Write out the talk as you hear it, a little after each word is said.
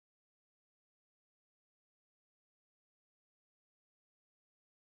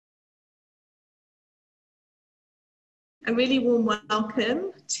A really warm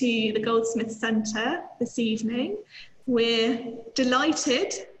welcome to the Goldsmiths Centre this evening. We're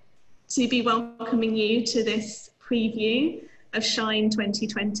delighted to be welcoming you to this preview of Shine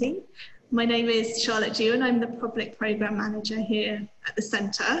 2020. My name is Charlotte Dew and I'm the Public Programme Manager here at the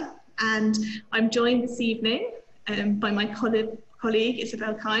Centre, and I'm joined this evening by my colleague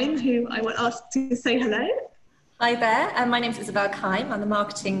Isabel Keim, who I will ask to say hello. Hi there, my name is Isabel Keim. I'm the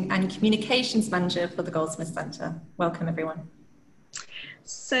Marketing and Communications Manager for the Goldsmiths Centre. Welcome everyone.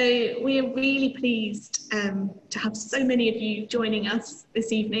 So we're really pleased to have so many of you joining us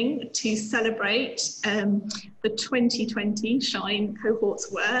this evening to celebrate the 2020 Shine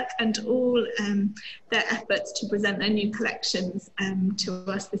cohort's work and all their efforts to present their new collections to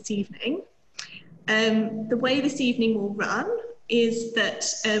us this evening. The way this evening will run is that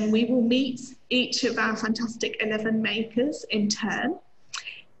we will meet each of our fantastic 11 makers in turn.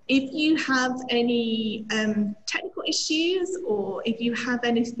 If you have any technical issues, or if you have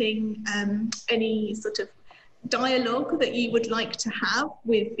anything, any sort of dialogue that you would like to have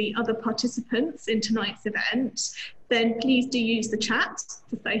with the other participants in tonight's event, then please do use the chat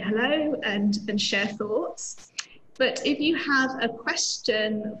to say hello and share thoughts. But if you have a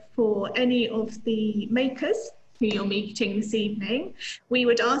question for any of the makers who you're meeting this evening, we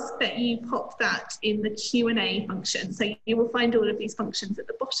would ask that you pop that in the Q&A function. So you will find all of these functions at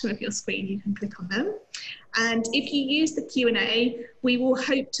the bottom of your screen. You can click on them. And if you use the Q&A, we will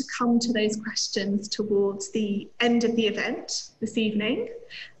hope to come to those questions towards the end of the event this evening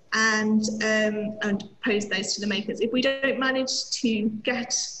and pose those to the makers. If we don't manage to get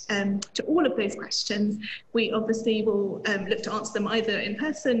to all of those questions, we obviously will look to answer them either in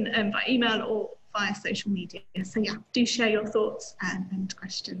person, by email, or via social media. So yeah, do share your thoughts and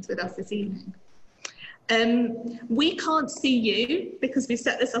questions with us this evening. We can't see you because we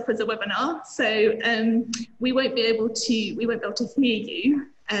set this up as a webinar, so we won't be able to hear you.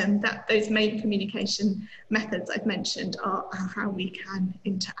 Those main communication methods I've mentioned are how we can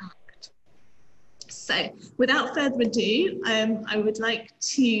interact. So without further ado, I would like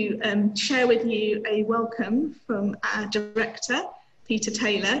to share with you a welcome from our director, Peter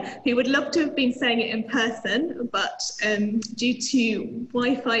Taylor, who would love to have been saying it in person, but due to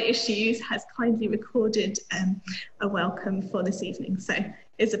Wi-Fi issues has kindly recorded a welcome for this evening. So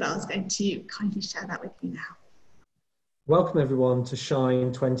Isabel is going to kindly share that with you now. Welcome everyone to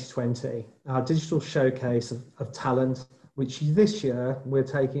Shine 2020, our digital showcase of talent, which this year we're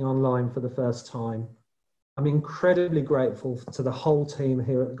taking online for the first time. I'm incredibly grateful to the whole team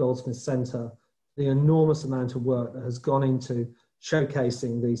here at the Goldsmiths Centre, the enormous amount of work that has gone into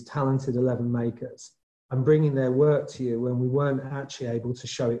showcasing these talented 11 makers and bringing their work to you when we weren't actually able to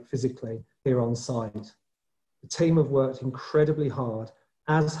show it physically here on site. The team have worked incredibly hard,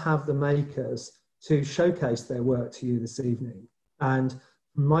 as have the makers, to showcase their work to you this evening. And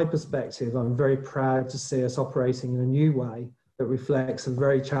from my perspective, I'm very proud to see us operating in a new way that reflects a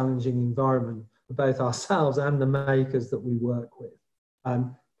very challenging environment for both ourselves and the makers that we work with.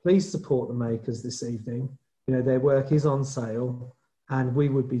 Please support the makers this evening. You know, their work is on sale, and we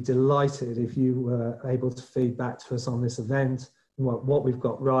would be delighted if you were able to feed back to us on this event, what we've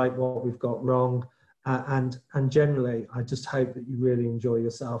got right, what we've got wrong, and generally, I just hope that you really enjoy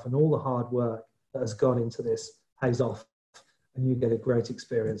yourself and all the hard work that has gone into this pays off, and you get a great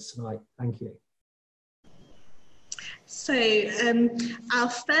experience tonight. Thank you. So our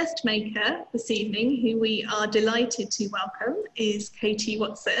first maker this evening, who we are delighted to welcome, is Katie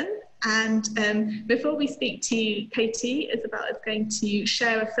Watson. And before we speak to Katie, Isabel is going to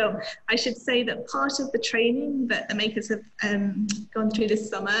share a film. I should say that part of the training that the makers have gone through this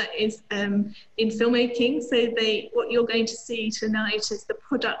summer is in filmmaking. So what you're going to see tonight is the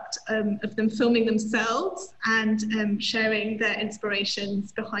product of them filming themselves and sharing their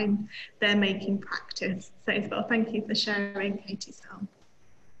inspirations behind their making practice. So Isabel, thank you for sharing Katie's film.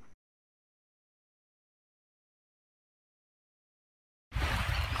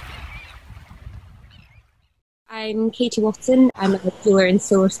 I'm Katie Watson. I'm a jeweller and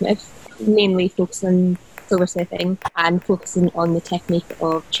silversmith, mainly focusing on silversmithing and focusing on the technique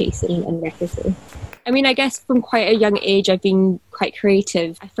of chasing and replicating. I mean, I guess from quite a young age I've been quite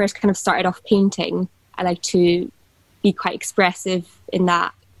creative. I first kind of started off painting. I like to be quite expressive in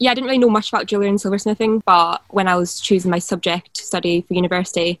that. Yeah, I didn't really know much about jewellery and silversmithing, but when I was choosing my subject to study for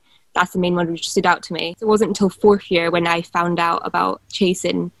university, that's the main one which stood out to me. So it wasn't until fourth year when I found out about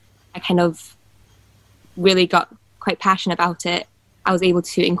chasing, I kind of really got quite passionate about it. I was able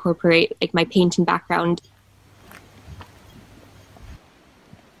to incorporate like my painting background.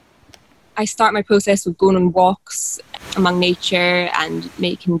 I start my process with going on walks among nature and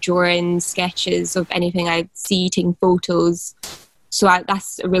making drawings, sketches of anything I see, taking photos. So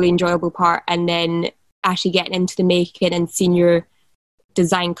that's a really enjoyable part. And then actually getting into the making and seeing your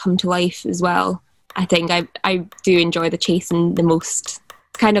design come to life as well. I think I do enjoy the chasing the most.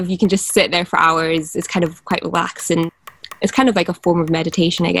 Kind of, you can just sit there for hours. It's kind of quite relaxing. It's kind of like a form of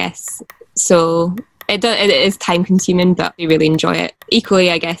meditation, I guess. So it is time consuming, but I really enjoy it.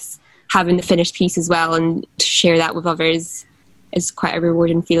 Equally, I guess, having the finished piece as well and to share that with others is quite a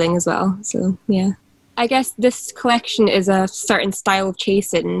rewarding feeling as well. So yeah. I guess this collection is a certain style of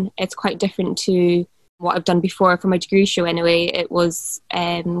chasing. It's quite different to what I've done before for my degree show anyway. It was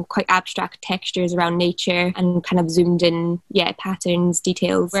quite abstract textures around nature and kind of zoomed in, patterns,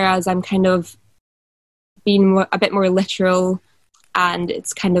 details. Whereas I'm kind of being a bit more literal, and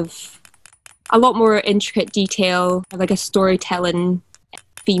it's kind of a lot more intricate detail, like a storytelling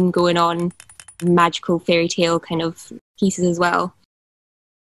theme going on, magical fairy tale kind of pieces as well.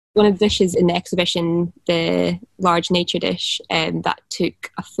 One of the dishes in the exhibition, the large nature dish, that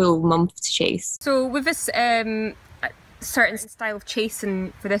took a full month to chase. So with this certain style of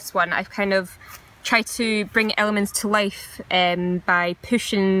chasing for this one, I've kind of tried to bring elements to life by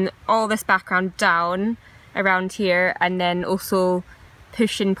pushing all this background down around here, and then also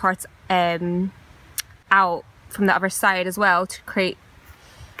pushing parts out from the other side as well to create,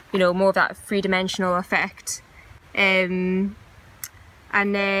 more of that three-dimensional effect. And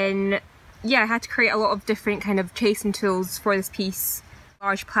then, I had to create a lot of different kind of chasing tools for this piece.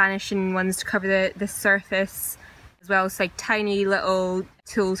 Large planishing ones to cover the surface, as well as like tiny little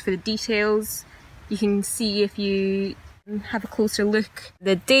tools for the details. You can see if you have a closer look,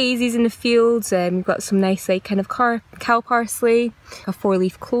 the daisies in the fields, we've got some nice like kind of cow parsley, a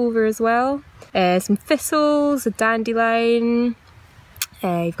 4-leaf clover as well, some thistles, a dandelion,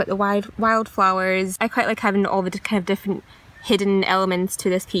 you've got the wildflowers. I quite like having all the kind of different hidden elements to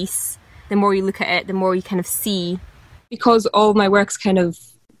this piece. The more you look at it, the more you kind of see. Because all my work's kind of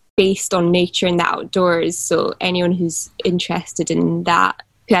based on nature and the outdoors, so anyone who's interested in that,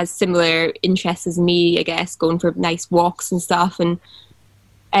 who has similar interests as me, I guess, going for nice walks and stuff. And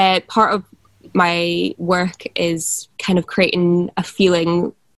part of my work is kind of creating a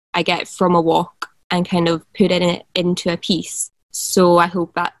feeling I get from a walk and kind of putting it into a piece. So I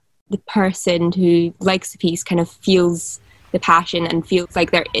hope that the person who likes the piece kind of feels the passion and feels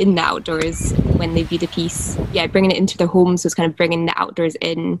like they're in the outdoors when they view the piece. Bringing it into their home, so it's kind of bringing the outdoors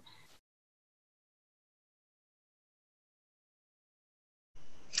in.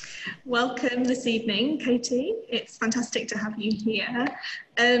 Welcome this evening, Katie. It's fantastic to have you here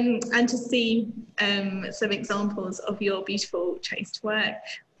and to see some examples of your beautiful chased work.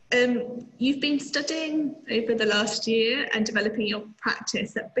 You've been studying over the last year and developing your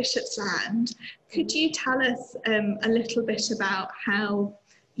practice at Bishop's Land. Could you tell us a little bit about how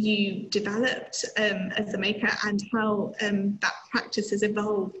you developed as a maker and how that practice has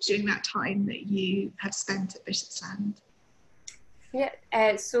evolved during that time that you have spent at Bishop's Land?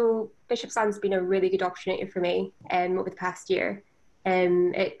 So Bishop's Land's been a really good opportunity for me over the past year.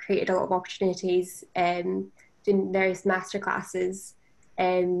 It created a lot of opportunities doing various masterclasses.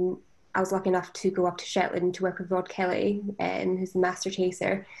 I was lucky enough to go up to Shetland to work with Rod Kelly, who's the master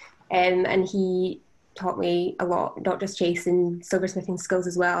chaser, and he taught me a lot, not just chasing, silversmithing skills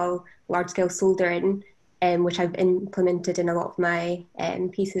as well, large-scale soldering, which I've implemented in a lot of my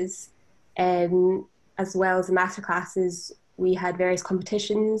pieces. As well as the masterclasses, we had various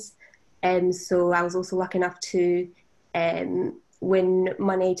competitions, so I was also lucky enough to win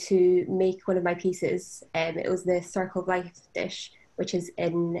money to make one of my pieces. It was the Circle of Life dish, which is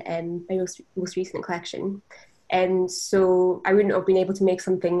in my most recent collection. So I wouldn't have been able to make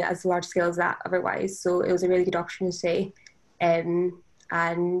something as large scale as that otherwise. So it was a really good opportunity. And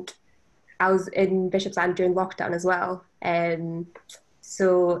I was in Bishop's Land during lockdown as well.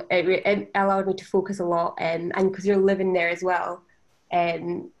 So it allowed me to focus a lot, and because you're living there as well.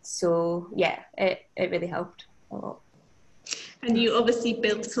 So yeah, it really helped a lot. And you obviously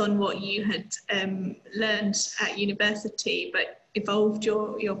built on what you had learned at university, but evolved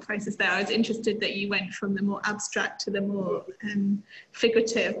your process there. I was interested that you went from the more abstract to the more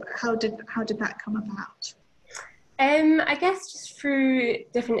figurative. How did that come about? I guess just through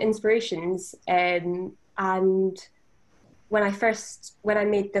different inspirations, and when I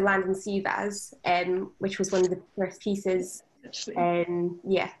made the Land and Sea vase, which was one of the first pieces.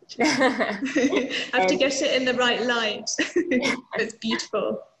 Yeah. Have to get it in the right light. It's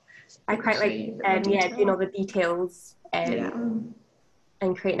beautiful. I quite like doing all the details and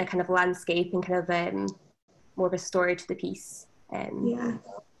creating a kind of landscape and kind of more of a story to the piece.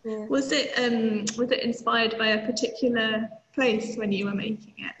 Yeah. Was it inspired by a particular place when you were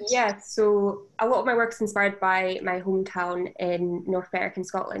making it? Yeah, so a lot of my work's inspired by my hometown in North Berwick in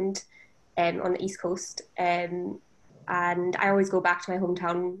Scotland, on the East Coast. And I always go back to my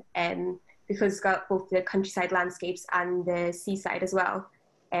hometown because it's got both the countryside landscapes and the seaside as well.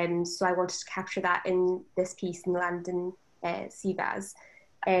 So I wanted to capture that in this piece in the London sea vase.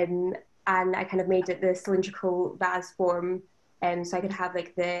 And I kind of made it the cylindrical vase form, so I could have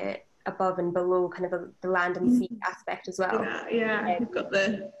like the above and below kind of the land and sea aspect as well. Yeah, you've got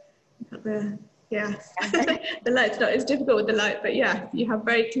the yes. The light's not as difficult with the light, but yeah, you have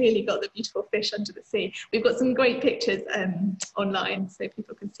very clearly got the beautiful fish under the sea. We've got some great pictures online, so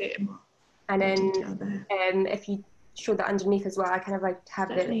people can see it in more detail there. If you show that underneath as well, I kind of like to have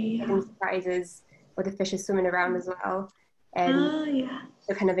the hidden surprises or the fishes swimming around as well. So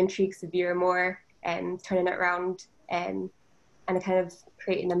it kind of intrigues the viewer more, turning it around and kind of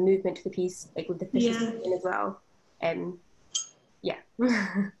creating a movement to the piece, like with the fishes in as well.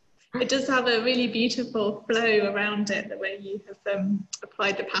 It does have a really beautiful flow around it, the way you have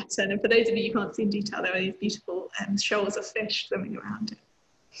applied the pattern. And for those of you who can't see in detail, there are these beautiful shoals of fish swimming around it.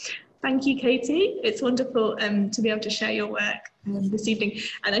 Thank you, Katie. It's wonderful to be able to share your work this evening.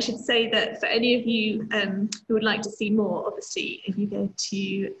 And I should say that for any of you who would like to see more, obviously, if you go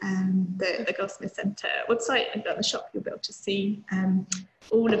to the Goldsmiths Centre website and go to the shop, you'll be able to see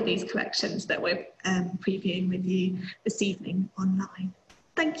all of these collections that we're previewing with you this evening online.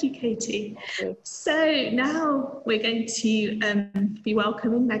 Thank you, Katie. So now we're going to be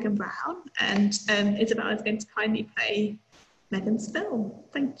welcoming Megan Brown, and Isabel is going to kindly play Megan's film.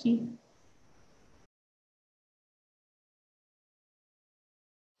 Thank you.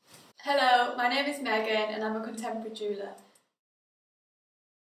 Hello, my name is Megan and I'm a contemporary jeweller.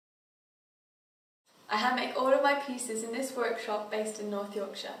 I hand make all of my pieces in this workshop based in North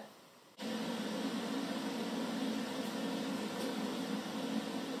Yorkshire.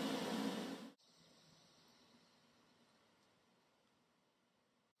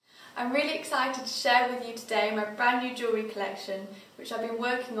 I'm really excited to share with you today my brand new jewellery collection, which I've been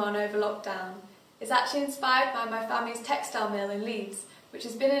working on over lockdown. It's actually inspired by my family's textile mill in Leeds, which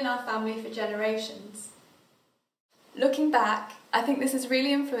has been in our family for generations. Looking back, I think this has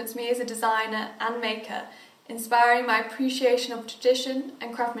really influenced me as a designer and maker, inspiring my appreciation of tradition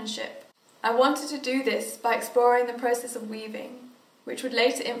and craftsmanship. I wanted to do this by exploring the process of weaving, which would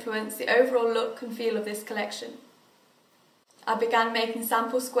later influence the overall look and feel of this collection. I began making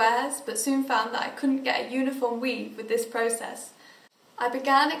sample squares, but soon found that I couldn't get a uniform weave with this process. I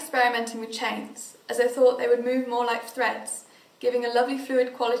began experimenting with chains, as I thought they would move more like threads, giving a lovely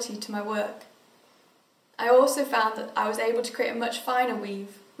fluid quality to my work. I also found that I was able to create a much finer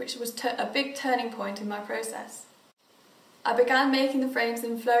weave, which was a big turning point in my process. I began making the frames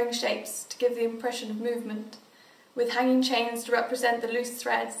in flowing shapes to give the impression of movement, with hanging chains to represent the loose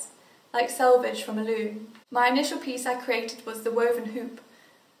threads, like selvage from a loom. My initial piece I created was the woven hoop.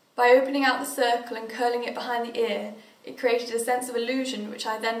 By opening out the circle and curling it behind the ear, it created a sense of illusion which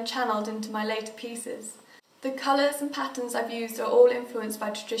I then channeled into my later pieces. The colours and patterns I've used are all influenced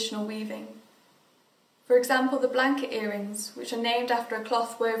by traditional weaving. For example, the blanket earrings, which are named after a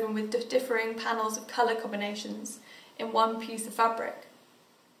cloth woven with differing panels of colour combinations in one piece of fabric.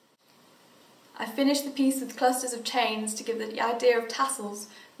 I finished the piece with clusters of chains to give the idea of tassels,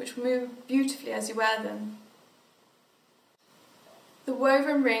 which move beautifully as you wear them. The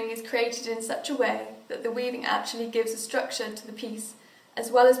woven ring is created in such a way that the weaving actually gives a structure to the piece,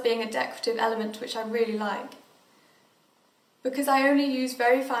 as well as being a decorative element which I really like. Because I only use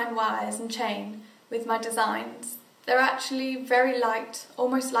very fine wires and chain with my designs, they're actually very light,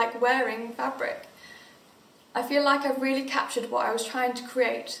 almost like wearing fabric. I feel like I've really captured what I was trying to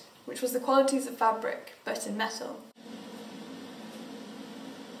create, which was the qualities of fabric, but in metal.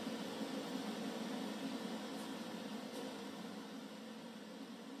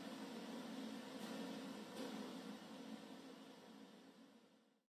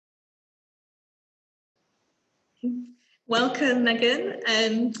 Welcome, Megan,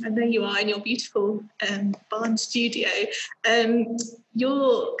 and there you are in your beautiful barn studio.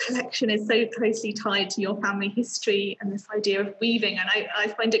 Your collection is so closely tied to your family history and this idea of weaving, and I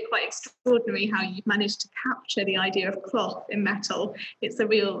find it quite extraordinary how you've managed to capture the idea of cloth in metal. It's a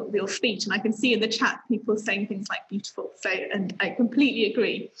real feat, and I can see in the chat people saying things like beautiful, and I completely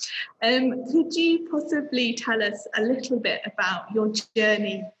agree. Could you possibly tell us a little bit about your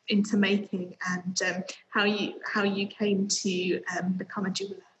journey into making and how you came to become a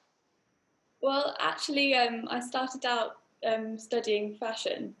jeweller? Well, actually, I started out studying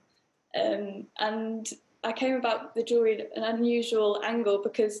fashion, and I came about the jewellery at an unusual angle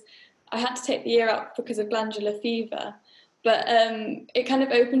because I had to take the year out because of glandular fever, but it kind of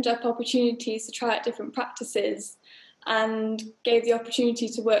opened up opportunities to try out different practices and gave the opportunity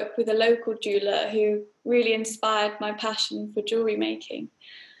to work with a local jeweller who really inspired my passion for jewellery making.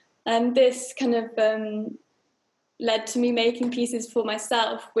 And this kind of led to me making pieces for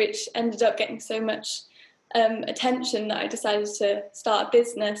myself, which ended up getting so much attention that I decided to start a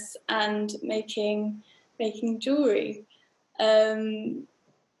business and making jewellery. It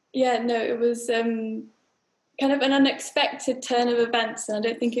was kind of an unexpected turn of events, and I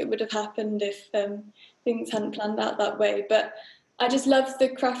don't think it would have happened if things hadn't planned out that way. But I just love the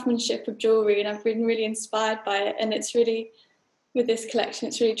craftsmanship of jewellery, and I've been really inspired by it. And it's really, with this collection,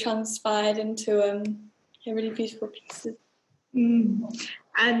 it's really transpired into really beautiful pieces. And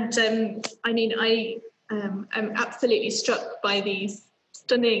I mean, I'm absolutely struck by these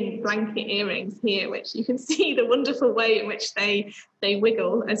stunning blanket earrings here, which you can see the wonderful way in which they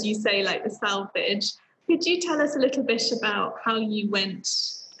wiggle, as you say, like the salvage. Could you tell us a little bit about how you went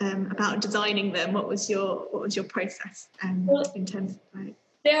about designing them? What was your process in terms of like?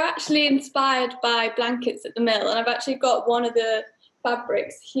 They're actually inspired by blankets at the mill, and I've actually got one of the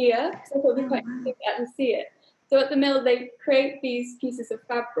fabrics here, so I thought it'd be quite interesting to actually see it. So at the mill, they create these pieces of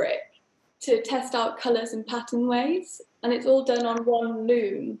fabric to test out colours and pattern ways, and it's all done on one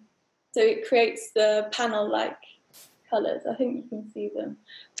loom, so it creates the panel-like colours. I think you can see them.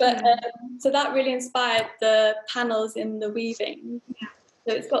 But so that really inspired the panels in the weaving. Yeah.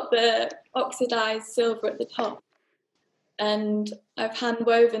 So it's got the oxidised silver at the top, and I've hand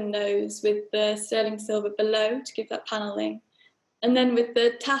woven those with the sterling silver below to give that panelling. And then with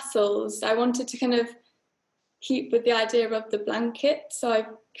the tassels, I wanted to kind of keep with the idea of the blanket, so I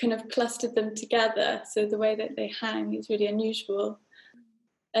kind of clustered them together, so the way that they hang is really unusual.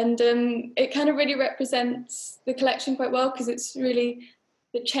 And it kind of really represents the collection quite well, because it's really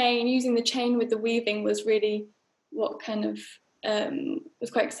the chain, using the chain with the weaving was really what kind of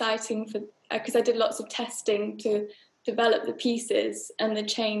was quite exciting for, because I did lots of testing to develop the pieces, and the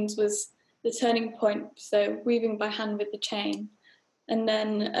chains was the turning point, so weaving by hand with the chain. And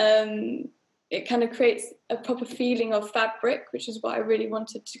then it kind of creates a proper feeling of fabric, which is what I really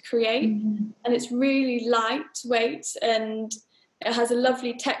wanted to create. And it's really lightweight, and it has a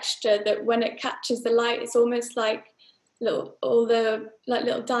lovely texture that when it catches the light, it's almost like little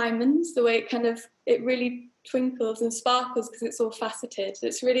diamonds, the way it really twinkles and sparkles because it's all faceted.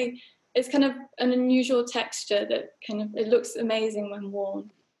 It's kind of an unusual texture that it looks amazing when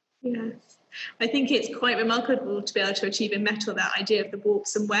worn. Yes. I think it's quite remarkable to be able to achieve in metal that idea of the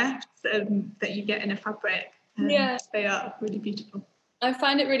warps and wefts that you get in a fabric. They are really beautiful. I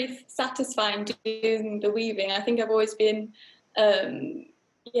find it really satisfying doing the weaving. I think I've always been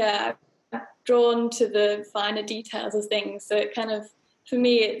drawn to the finer details of things. So it kind of, for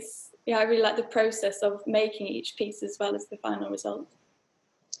me, I really like the process of making each piece as well as the final result.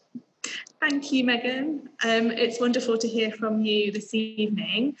 Thank you, Megan. It's wonderful to hear from you this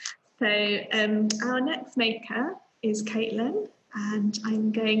evening. So our next maker is Caitlin, and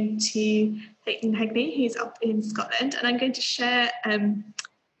I'm going to Caitlin Hegney, who's up in Scotland, and I'm going to share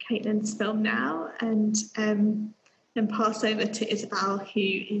Caitlin's film now and then pass over to Isabel,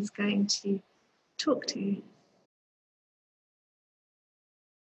 who is going to talk to you.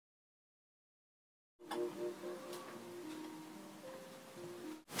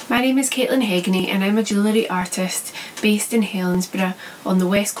 My name is Caitlin Hegney, and I'm a jewellery artist based in Helensburgh on the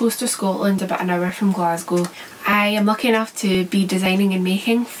west coast of Scotland, about an hour from Glasgow. I am lucky enough to be designing and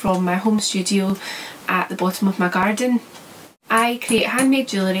making from my home studio at the bottom of my garden. I create handmade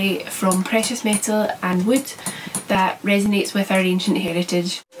jewellery from precious metal and wood that resonates with our ancient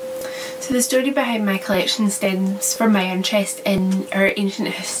heritage. So the story behind my collection stems from my interest in our ancient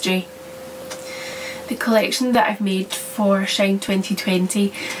history. The collection that I've made for Shine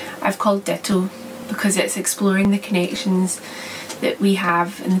 2020 I've called Ditto, because it's exploring the connections that we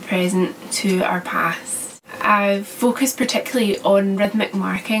have in the present to our past. I've focused particularly on rhythmic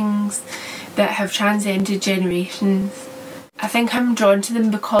markings that have transcended generations. I think I'm drawn to them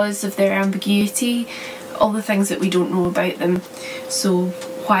because of their ambiguity, all the things that we don't know about them. So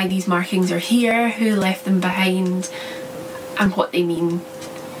why these markings are here, who left them behind, and what they mean.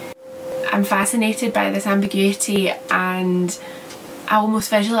 I'm fascinated by this ambiguity, and I almost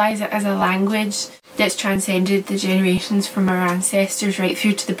visualise it as a language that's transcended the generations from our ancestors right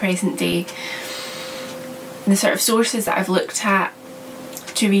through to the present day. And the sort of sources that I've looked at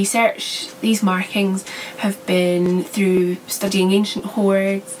to research these markings have been through studying ancient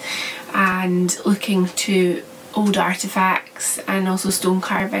hoards and looking to old artefacts and also stone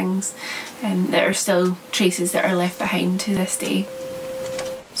carvings that are still traces that are left behind to this day.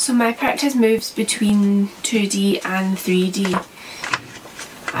 So my practice moves between 2D and 3D.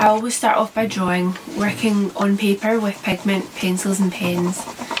 I always start off by drawing, working on paper with pigment, pencils and pens.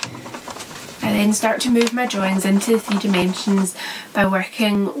 I then start to move my drawings into 3 dimensions by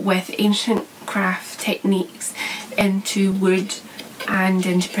working with ancient craft techniques into wood and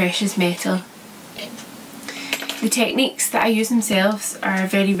into precious metal. The techniques that I use themselves are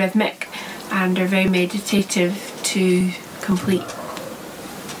very rhythmic and are very meditative to complete.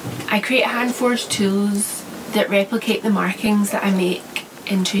 I create hand-forged tools that replicate the markings that I make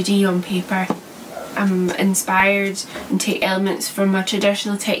in 2D on paper. I'm inspired and take elements from a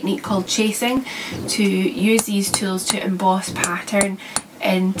traditional technique called chasing to use these tools to emboss pattern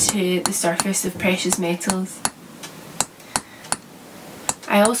into the surface of precious metals.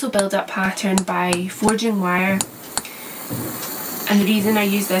 I also build up pattern by forging wire, and the reason I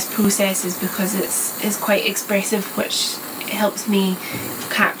use this process is because it's quite expressive, which helps me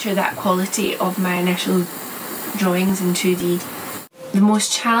capture that quality of my initial drawings in 2D. The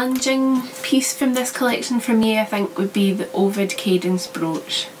most challenging piece from this collection for me, I think, would be the Ovid cadence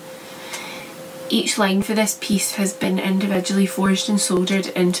brooch. Each line for this piece has been individually forged and soldered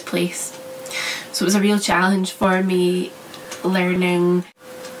into place. So it was a real challenge for me learning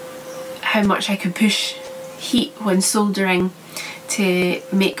how much I could push heat when soldering to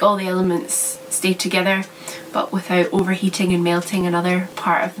make all the elements stay together, but without overheating and melting another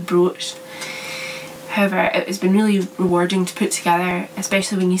part of the brooch. However, it has been really rewarding to put together,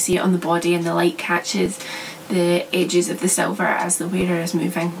 especially when you see it on the body and the light catches the edges of the silver as the wearer is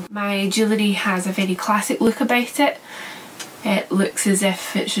moving. My jewellery has a very classic look about it. It looks as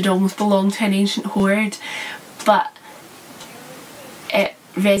if it should almost belong to an ancient hoard, but it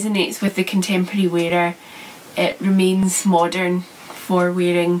resonates with the contemporary wearer. It remains modern for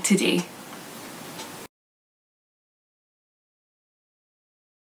wearing today.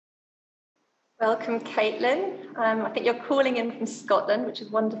 Welcome, Caitlin. I think you're calling in from Scotland, which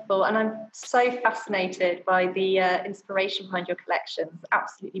is wonderful, and I'm so fascinated by the inspiration behind your collections.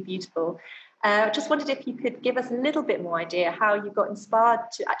 Absolutely beautiful. I just wondered if you could give us a little bit more idea how you got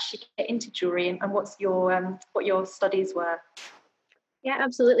inspired to actually get into jewellery and what your studies were. Yeah,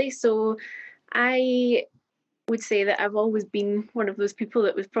 absolutely. So I would say that I've always been one of those people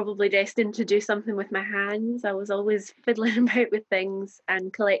that was probably destined to do something with my hands. I was always fiddling about with things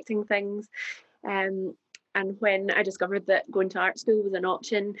and collecting things. And when I discovered that going to art school was an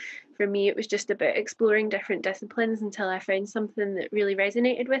option, for me it was just about exploring different disciplines until I found something that really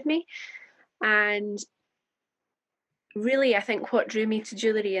resonated with me. And really, I think what drew me to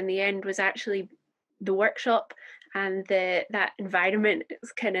jewellery in the end was actually the workshop and that environment.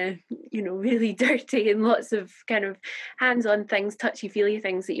 It's kind of, really dirty and lots of kind of hands-on things, touchy-feely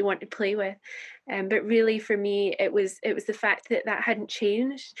things that you want to play with. But really, for me, it was the fact that hadn't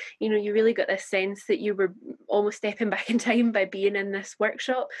changed. You really got this sense that you were almost stepping back in time by being in this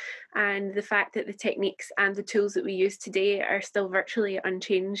workshop, and the fact that the techniques and the tools that we use today are still virtually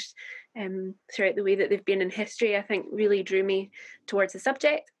unchanged throughout the way that they've been in history, I think really drew me towards the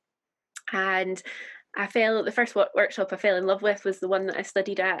subject. And the first workshop I fell in love with was the one that I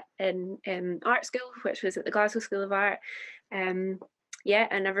studied at in art school, which was at the Glasgow School of Art. And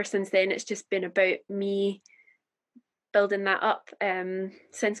ever since then it's just been about me building that up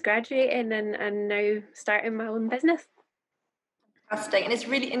since graduating and now starting my own business. Fantastic. And it's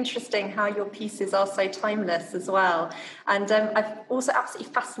really interesting how your pieces are so timeless as well. And I'm also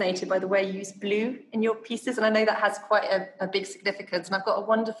absolutely fascinated by the way you use blue in your pieces, and I know that has quite a big significance. And I've got a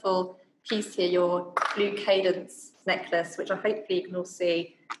wonderful piece here, your blue cadence necklace, which I hopefully you can all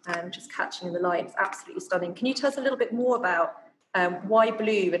see, just catching in the light. It's absolutely stunning. Can you tell us a little bit more about why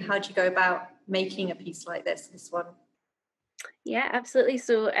blue and how do you go about making a piece like this one? Yeah, absolutely.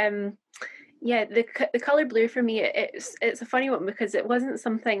 So the color blue for me, it's a funny one because it wasn't,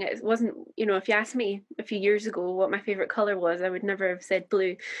 if you asked me a few years ago what my favorite color was, I would never have said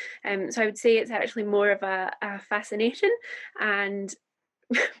blue. So I would say it's actually more of a fascination and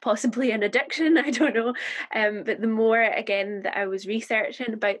possibly an addiction, I don't know. But the more, again, that I was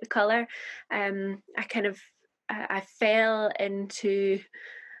researching about the color, I fell into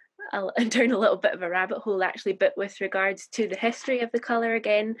down a little bit of a rabbit hole, actually, but with regards to the history of the colour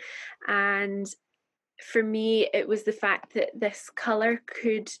again. And for me, it was the fact that this colour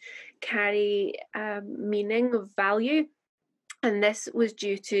could carry meaning of value. And this was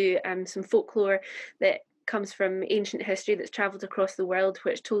due to some folklore that comes from ancient history that's travelled across the world,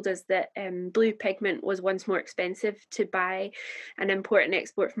 which told us that blue pigment was once more expensive to buy and import and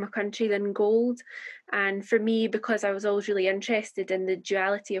export from a country than gold. And for me, because I was always really interested in the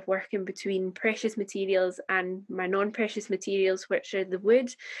duality of working between precious materials and my non-precious materials, which are the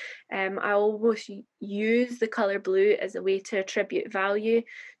wood, I almost use the colour blue as a way to attribute value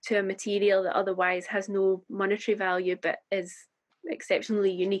to a material that otherwise has no monetary value but is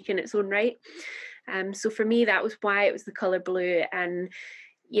exceptionally unique in its own right. So for me, that was why it was the colour blue. And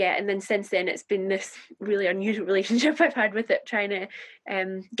then since then it's been this really unusual relationship I've had with it, trying to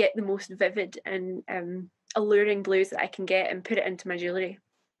get the most vivid and alluring blues that I can get and put it into my jewellery.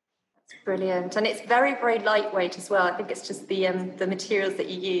 That's brilliant, and it's very, very lightweight as well. I think it's just the materials that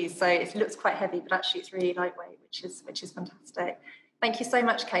you use, so it looks quite heavy, but actually it's really lightweight, which is fantastic. Thank you so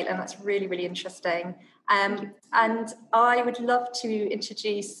much, Caitlin. That's really, really interesting. And I would love to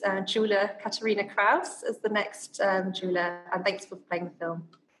introduce jeweller Katarina Kraus as the next jeweller. And thanks for playing the film.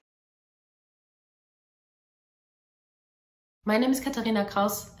 My name is Katarina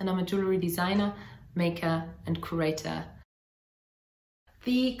Kraus, and I'm a jewellery designer, maker and curator.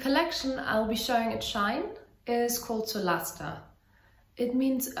 The collection I'll be showing at Shine is called Solasta. It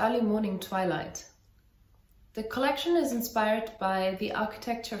means early morning twilight. The collection is inspired by the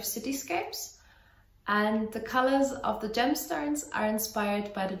architecture of cityscapes, and the colours of the gemstones are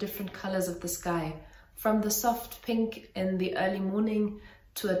inspired by the different colours of the sky, from the soft pink in the early morning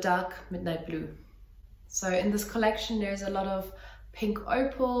to a dark midnight blue. So in this collection there's a lot of pink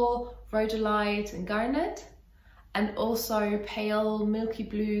opal, rhodolite and garnet, and also pale milky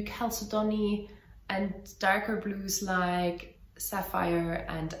blue chalcedony and darker blues like sapphire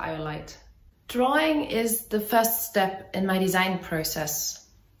and iolite. Drawing is the first step in my design process.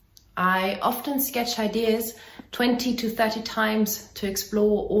 I often sketch ideas 20 to 30 times to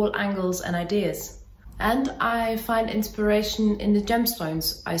explore all angles and ideas. And I find inspiration in the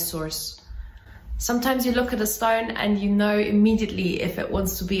gemstones I source. Sometimes you look at a stone and you know immediately if it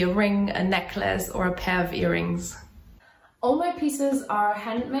wants to be a ring, a necklace or a pair of earrings. All my pieces are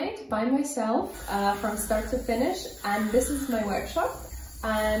handmade by myself from start to finish, and this is my workshop.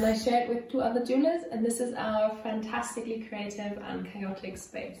 And I share it with 2 other jewelers, and this is our fantastically creative and chaotic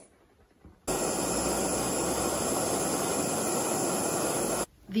space.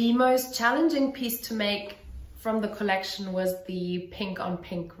 The most challenging piece to make from the collection was the pink on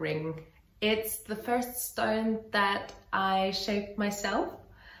pink ring. It's the first stone that I shaped myself.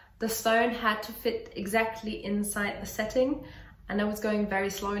 The stone had to fit exactly inside the setting, and I was going very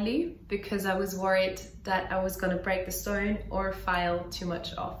slowly because I was worried that I was going to break the stone or file too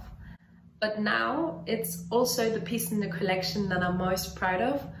much off. But now it's also the piece in the collection that I'm most proud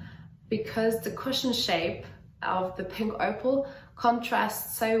of, because the cushion shape of the pink opal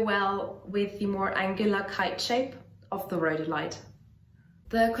contrasts so well with the more angular kite shape of the rhodolite.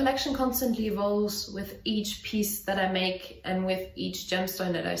 The collection constantly evolves with each piece that I make and with each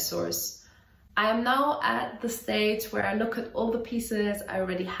gemstone that I source. I am now at the stage where I look at all the pieces I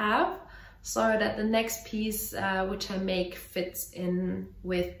already have, so that the next piece which I make fits in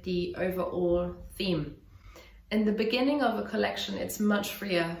with the overall theme. In the beginning of a collection it's much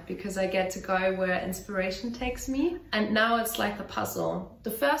freer because I get to go where inspiration takes me, and now it's like a puzzle.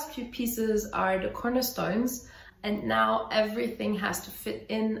 The first few pieces are the cornerstones, and now everything has to fit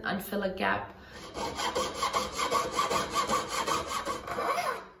in and fill a gap.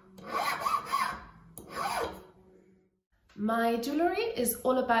 My jewellery is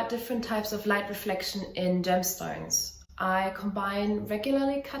all about different types of light reflection in gemstones. I combine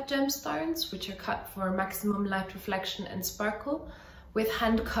regularly cut gemstones, which are cut for maximum light reflection and sparkle, with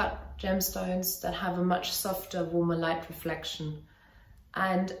hand-cut gemstones that have a much softer, warmer light reflection.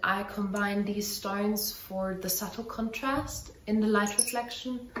 And I combine these stones for the subtle contrast in the light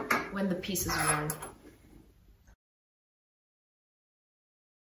reflection when the piece is worn.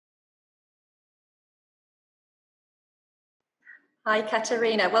 Hi,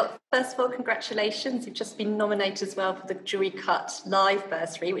 Katarina. Well, first of all, congratulations. You've just been nominated as well for the Jewellery Cut Live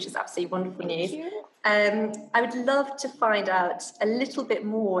bursary, which is absolutely wonderful news. I would love to find out a little bit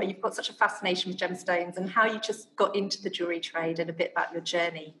more. You've got such a fascination with gemstones and how you just got into the jewellery trade and a bit about your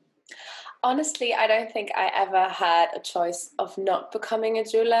journey. Honestly, I don't think I ever had a choice of not becoming a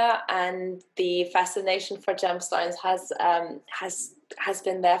jeweler, and the fascination for gemstones has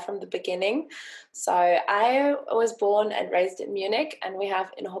been there from the beginning. So I was born and raised in Munich, and we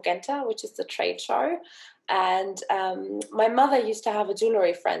have in Inhogenta, which is the trade show. And my mother used to have a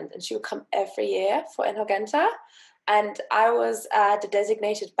jewellery friend, and she would come every year for Inhogenta. And I was the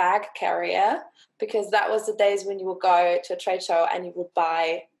designated bag carrier, because that was the days when you would go to a trade show and you would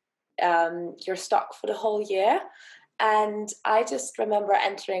buy your stock for the whole year. And I just remember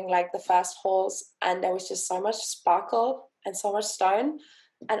entering like the first halls, and there was just so much sparkle and so much stone.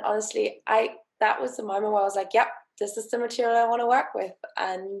 And honestly, that was the moment where I was like, yep, this is the material I want to work with,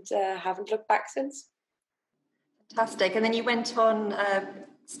 and haven't looked back since. Fantastic. And then you went on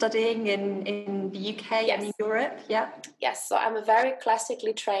studying in the UK and in Europe, yeah? Yes, so I'm a very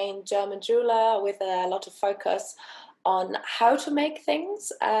classically trained German jeweler with a lot of focus on how to make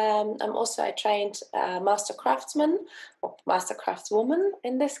things. I'm also a trained master craftsman, or master craftswoman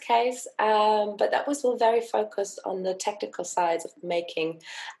in this case, but that was all very focused on the technical sides of the making.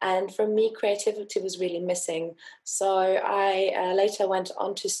 And for me, creativity was really missing. So I later went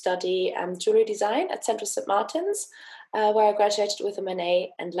on to study jewellery design at Central St. Martin's, where I graduated with a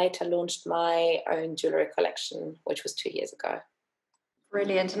M&A and later launched my own jewellery collection, which was 2 years ago.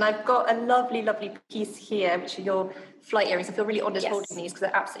 Brilliant. And I've got a lovely, lovely piece here, which are your flight earrings. I feel really honoured holding these because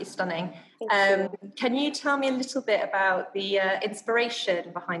they're absolutely stunning. Can you tell me a little bit about the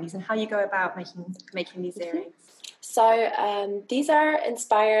inspiration behind these and how you go about making these earrings? So these are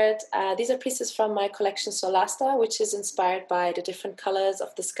inspired, these are pieces from my collection Solasta, which is inspired by the different colors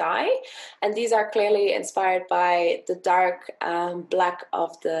of the sky. And these are clearly inspired by the dark black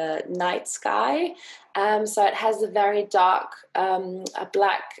of the night sky. So it has a very dark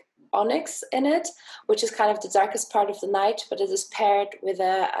black onyx in it, which is kind of the darkest part of the night, but it is paired with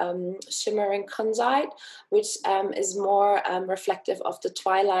a shimmering kunzite, which is more reflective of the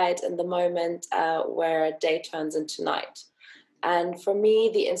twilight and the moment where day turns into night. And for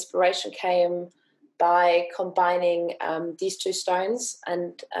me, the inspiration came by combining these two stones,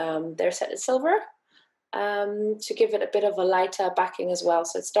 and they're set in silver, to give it a bit of a lighter backing as well.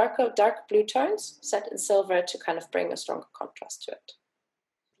 So it's dark blue tones set in silver to kind of bring a stronger contrast to it.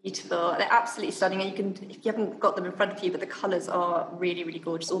 Beautiful. They're absolutely stunning. And you can, if you haven't got them in front of you, but the colours are really, really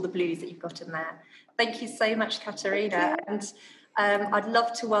gorgeous. All the blues that you've got in there. Thank you so much, Katarina. And I'd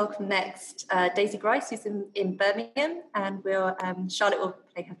love to welcome next Daisy Grice, who's in Birmingham, and Charlotte will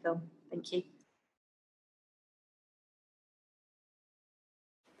play her film. Thank you.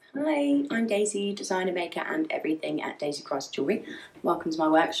 Hi, I'm Daisy, designer, maker and everything at Daisy Grice Jewellery. Welcome to my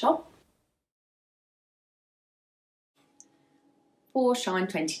workshop. For Shine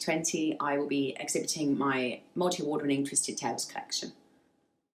 2020, I will be exhibiting my multi-award-winning Twisted Tales collection.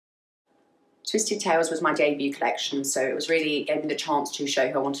 Twisted Tales was my debut collection, so it gave me the chance to show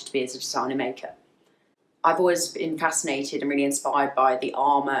who I wanted to be as a designer maker. I've always been fascinated and really inspired by the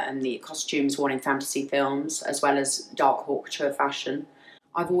armour and the costumes worn in fantasy films, as well as dark haute couture fashion.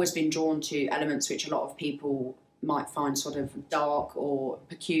 I've always been drawn to elements which a lot of people might find sort of dark or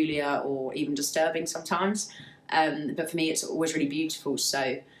peculiar or even disturbing sometimes. But for me, it's always really beautiful.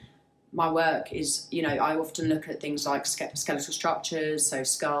 So my work is, I often look at things like skeletal structures, so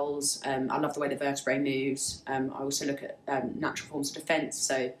skulls. I love the way the vertebrae moves. I also look at natural forms of defence,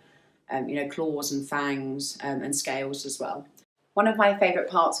 so, claws and fangs and scales as well. One of my favourite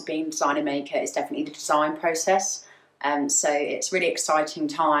parts of being a designer maker is definitely the design process. So it's a really exciting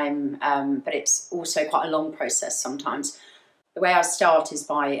time, but it's also quite a long process sometimes. The way I start is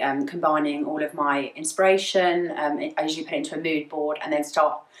by combining all of my inspiration, I usually put it into a mood board and then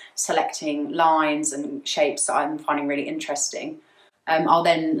start selecting lines and shapes that I'm finding really interesting. I'll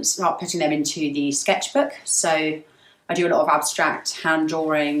then start putting them into the sketchbook. So I do a lot of abstract hand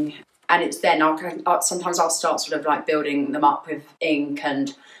drawing, and it's then sometimes I'll start sort of like building them up with ink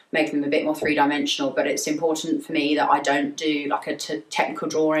and making them a bit more three-dimensional, but it's important for me that I don't do like a technical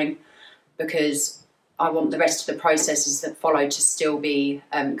drawing, because I want the rest of the processes that follow to still be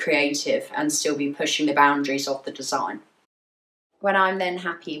creative and still be pushing the boundaries of the design. When I'm then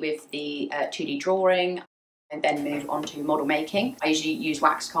happy with the 2D drawing, I then move on to model making. I usually use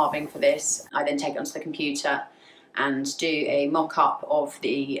wax carving for this. I then take it onto the computer and do a mock-up of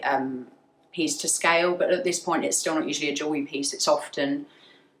the piece to scale, but at this point it's still not usually a jewellery piece, it's often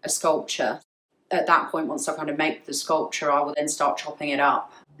a sculpture. At that point, once I kind of make the sculpture, I will then start chopping it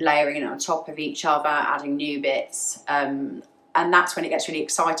up, layering it on top of each other, adding new bits. And that's when it gets really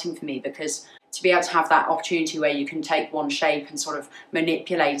exciting for me, because to be able to have that opportunity where you can take one shape and sort of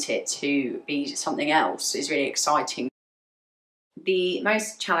manipulate it to be something else is really exciting. The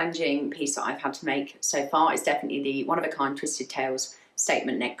most challenging piece that I've had to make so far is definitely the one-of-a-kind Twisted Tales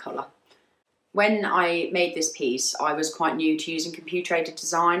statement neck collar. When I made this piece, I was quite new to using computer-aided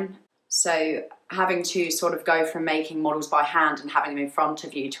design. So having to sort of go from making models by hand and having them in front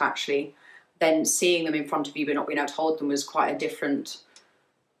of you to actually then seeing them in front of you but not being able to hold them was quite a different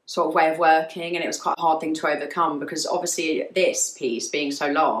sort of way of working, and it was quite a hard thing to overcome, because obviously this piece being so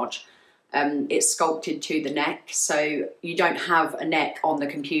large, It's sculpted to the neck, so you don't have a neck on the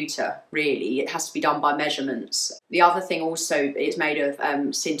computer, really. It has to be done by measurements. The other thing also, it's made of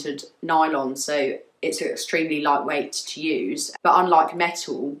sintered nylon, so it's extremely lightweight to use. But unlike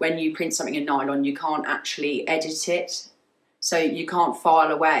metal, when you print something in nylon, you can't actually edit it. So you can't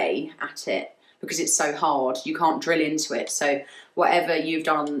file away at it because it's so hard. You can't drill into it. So whatever you've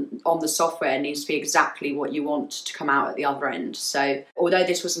done on the software needs to be exactly what you want to come out at the other end. So although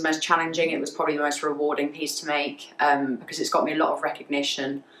this was the most challenging, it was probably the most rewarding piece to make because it's got me a lot of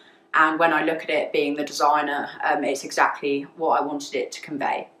recognition. And when I look at it being the designer, it's exactly what I wanted it to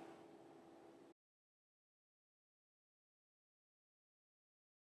convey.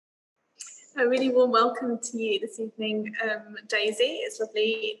 A really warm welcome to you this evening, Daisy. It's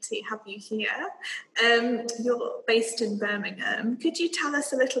lovely to have you here. You're based in Birmingham. Could you tell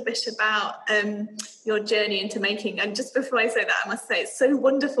us a little bit about your journey into making? And just before I say that, I must say it's so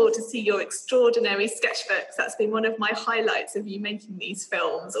wonderful to see your extraordinary sketchbooks. That's been one of my highlights of you making these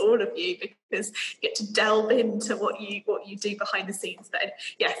films, all of you, because you get to delve into what you do behind the scenes. But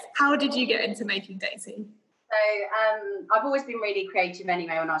yes, how did you get into making Daisy? So I've always been really creative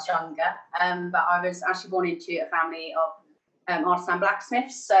anyway when I was younger, but I was actually born into a family of artisan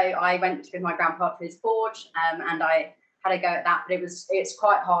blacksmiths. So I went with my grandpa to his forge and I had a go at that, but it's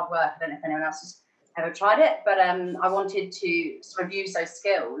quite hard work. I don't know if anyone else has ever tried it, but I wanted to sort of use those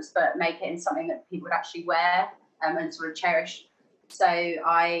skills, but make it in something that people would actually wear and sort of cherish. So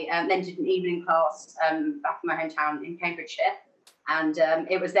I then did an evening class back in my hometown in Cambridgeshire. And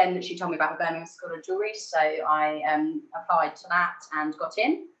it was then that she told me about the Birmingham School of Jewellery, so I applied to that and got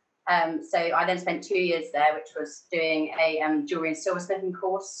in. So I then spent 2 years there, which was doing a jewellery and silversmithing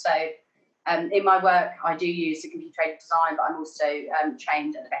course. So in my work, I do use the computer-aided design, but I'm also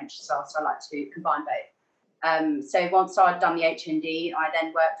trained at the bench as well, so I like to combine both. So once I'd done the HND, I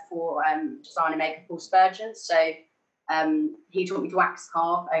then worked for designer maker Paul Spurgeon. So he taught me to wax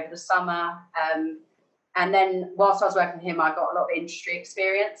carve over the summer. And then whilst I was working with him, I got a lot of industry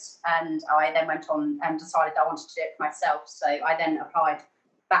experience, and I then went on and decided I wanted to do it for myself. So I then applied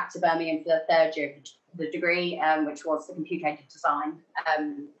back to Birmingham for the third year of the degree, which was the computer-aided design.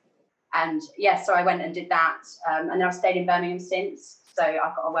 And yeah, so I went and did that, and then I've stayed in Birmingham since. So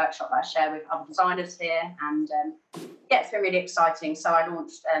I've got a workshop that I share with other designers here, and yeah, it's been really exciting. So I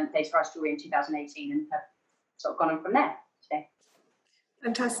launched Daisy Rice Jewellery in 2018 and have sort of gone on from there today.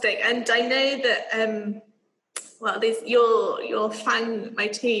 Fantastic. And I know that well, your fang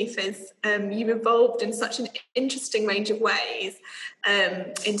motif is you've evolved in such an interesting range of ways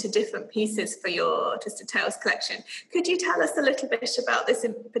into different pieces for your Twisted Tales collection. Could you tell us a little bit about this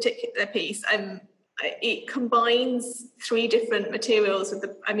in particular piece? It combines 3 different materials with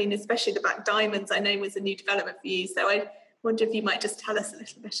especially the black diamonds, I know was a new development for you. So I wonder if you might just tell us a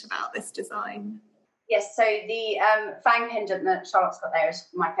little bit about this design. Yes, so the fang pendant that Charlotte's got there is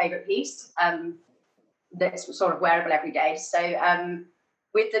my favourite piece. That's sort of wearable every day. So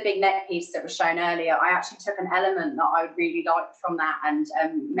with the big neck piece that was shown earlier, I actually took an element that I really liked from that and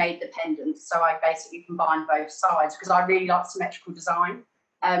made the pendant. So I basically combined both sides because I really like symmetrical design.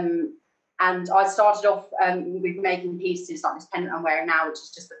 And I started off with making pieces like this pendant I'm wearing now, which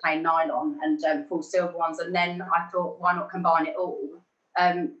is just the plain nylon and full silver ones. And then I thought, why not combine it all?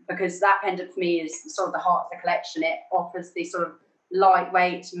 Because that pendant for me is sort of the heart of the collection. It offers the sort of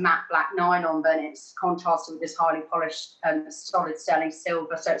lightweight matte black nylon, but it's contrasted with this highly polished solid sterling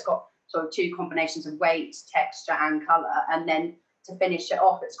silver. So it's got sort of 2 combinations of weight, texture and colour. And then to finish it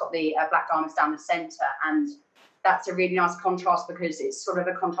off, it's got the black diamonds down the centre. And that's a really nice contrast because it's sort of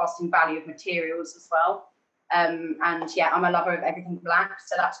a contrasting value of materials as well. And yeah, I'm a lover of everything black.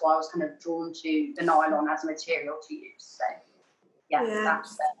 So that's why I was kind of drawn to the nylon as a material to use. So yeah.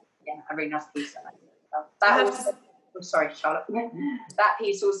 That's a really nice piece. Sorry, Charlotte. That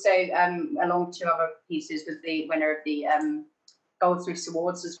piece also, along with 2 other pieces, was the winner of the Goldsmiths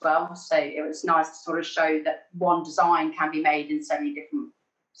Awards as well. So it was nice to sort of show that one design can be made in so many different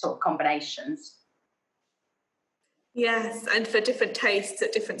sort of combinations. Yes, and for different tastes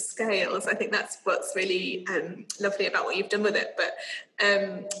at different scales. I think that's what's really lovely about what you've done with it. But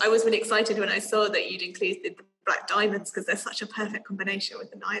I was really excited when I saw that you'd included the black diamonds because they're such a perfect combination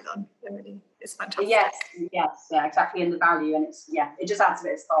with the nylon. It's fantastic. Yes, yeah, exactly. And the value, and it just adds a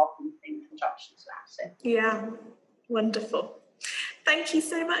bit of sparkle in conjunction to that. So. Yeah, wonderful. Thank you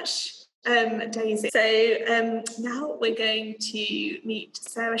so much, Daisy. So now we're going to meet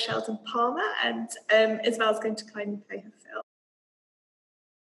Sarah Sheldon Palmer, and Isabel's going to kindly play her film.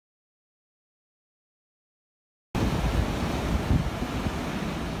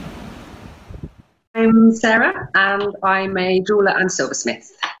 I'm Sarah and I'm a jeweller and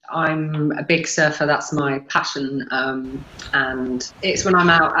silversmith. I'm a big surfer, that's my passion, and it's when I'm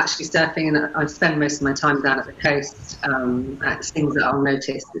out actually surfing, and I spend most of my time down at the coast. It's things that I'll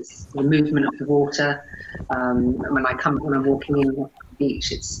notice, it's the movement of the water. When I'm walking in the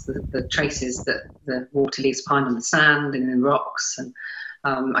beach, it's the traces that the water leaves behind on the sand and in the rocks. And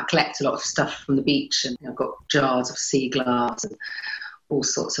I collect a lot of stuff from the beach, and I've got jars of sea glass and all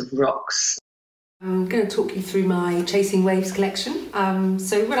sorts of rocks. I'm going to talk you through my Chasing Waves collection.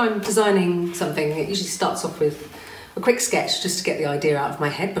 So when I'm designing something, it usually starts off with a quick sketch just to get the idea out of my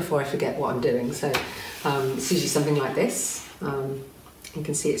head before I forget what I'm doing. So it's usually something like this. You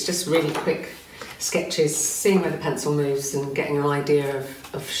can see it's just really quick sketches, seeing where the pencil moves and getting an idea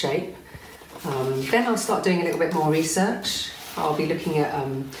of shape. Then I'll start doing a little bit more research. I'll be looking at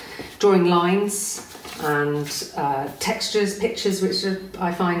drawing lines and textures, pictures which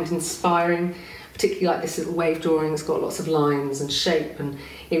I find inspiring. Particularly like this little wave drawing, it's got lots of lines and shape, and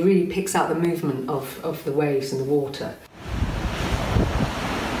it really picks out the movement of the waves in the water.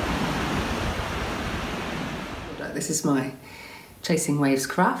 This is my Chasing Waves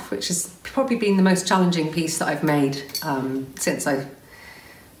carafe, which has probably been the most challenging piece that I've made since I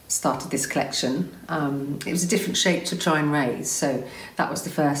started this collection. It was a different shape to try and raise, so that was the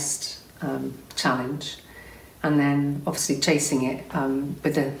first challenge. And then obviously chasing it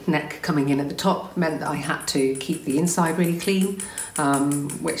with the neck coming in at the top meant that I had to keep the inside really clean,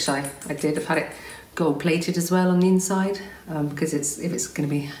 which I did. I've had it gold plated as well on the inside because if it's going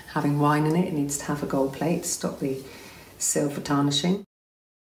to be having wine in it, it needs to have a gold plate to stop the silver tarnishing.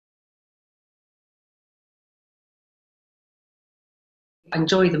 I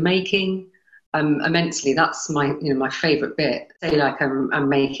enjoy the making immensely. That's my favourite bit. Say like I'm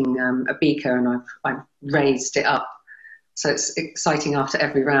making a beaker and I've raised it up, so it's exciting after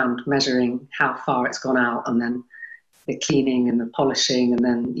every round, measuring how far it's gone out, and then the cleaning and the polishing, and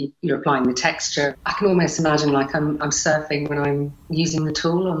then you're applying the texture. I can almost imagine like I'm surfing when I'm using the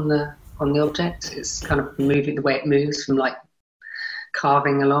tool on the object. It's kind of moving the way it moves from like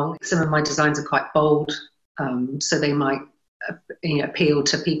carving along. Some of my designs are quite bold, so they might appeal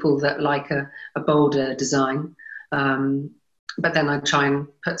to people that like a bolder design, but then I try and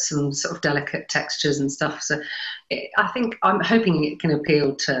put some sort of delicate textures and stuff, so I'm hoping it can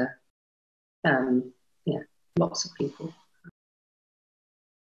appeal to lots of people.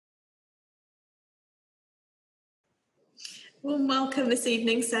 Well, welcome this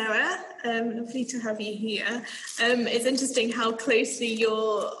evening, Sarah. Lovely to have you here. It's interesting how closely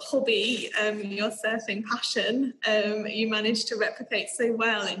your hobby, your surfing passion, you managed to replicate so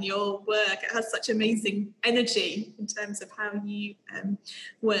well in your work. It has such amazing energy in terms of how you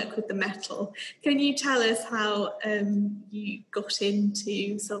work with the metal. Can you tell us how you got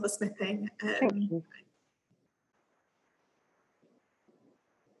into silversmithing?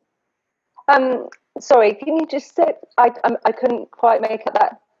 Sorry, can you just say, I couldn't quite make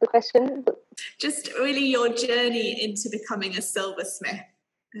out the question. Just really your journey into becoming a silversmith.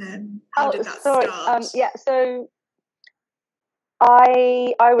 How did that start? Yeah, so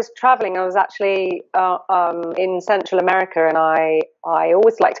I was travelling. I was actually in Central America, and I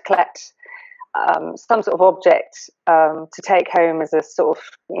always like to collect some sort of object to take home as a sort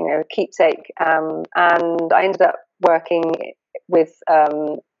of keepsake. And I ended up working with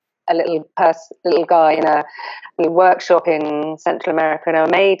a little guy in a workshop in Central America, and I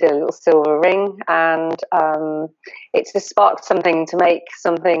made a little silver ring, and it just sparked something to make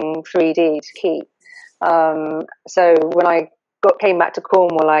something 3D to keep. So when I came back to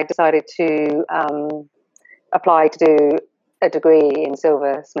Cornwall, I decided to apply to do a degree in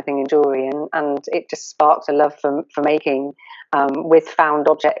silversmithing and jewellery, and it just sparked a love for making with found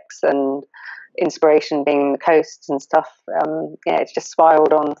objects, and inspiration being the coasts and stuff. It's just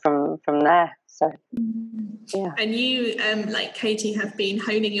spiraled on from there. So yeah. And you, like Katie, have been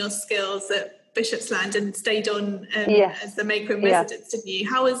honing your skills at Bishopsland and stayed on as the maker in residence, didn't you?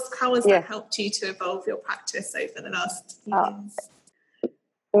 How has that helped you to evolve your practice over the last few years?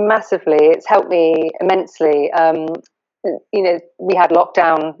 Massively, it's helped me immensely. We had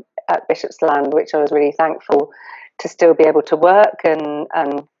lockdown at Bishopsland, which I was really thankful to still be able to work and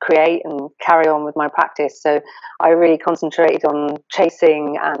create and carry on with my practice. So I really concentrated on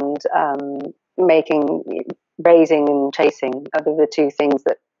chasing and raising and chasing are the two things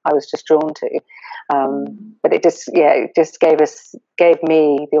that I was just drawn to. But it just gave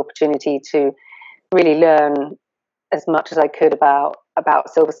me the opportunity to really learn as much as I could about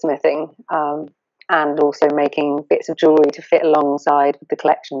silversmithing, and also making bits of jewellery to fit alongside with the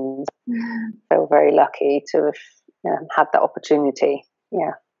collections. I feel very lucky to have had that opportunity.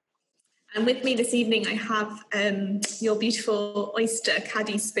 Yeah. And with me this evening, I have your beautiful oyster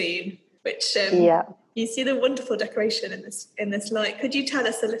caddy spoon, which you see the wonderful decoration in this light. Could you tell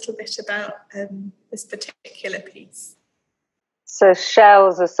us a little bit about this particular piece? So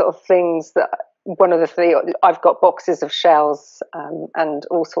shells are sort of things that I've got boxes of shells and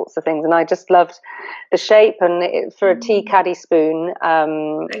all sorts of things, and I just loved the shape. And for a tea caddy spoon,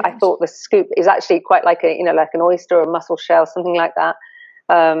 I thought the scoop is actually quite like like an oyster or a mussel shell, something like that.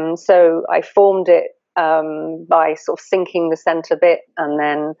 So I formed it by sort of sinking the centre bit, and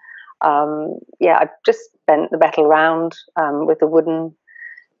then I just bent the metal round with a wooden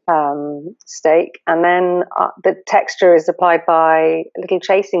stake, and then the texture is applied by a little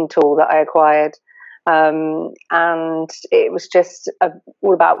chasing tool that I acquired, and it was just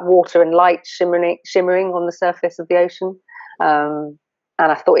all about water and light shimmering on the surface of the ocean, and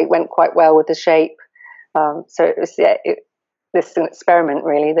I thought it went quite well with the shape. So it was this an experiment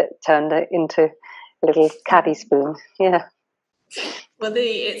really that turned it into a little caddy spoon. Yeah. Well,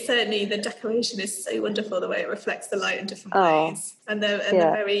 it's certainly, the decoration is so wonderful, the way it reflects the light in different ways, and the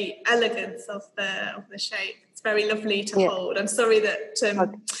very elegance of the shape. It's very lovely to hold. I'm sorry that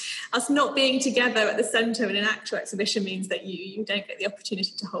us not being together at the centre in an actual exhibition means that you don't get the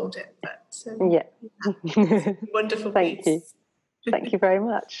opportunity to hold it. But wonderful Thank piece. Thank you very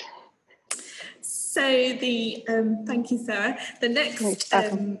much. So thank you, Sarah. The next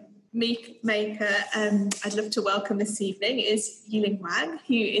maker I'd love to welcome this evening is Yiling Wang,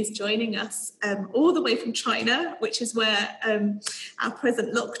 who is joining us all the way from China, which is where our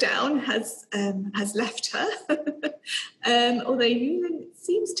present lockdown has left her. Although Yiling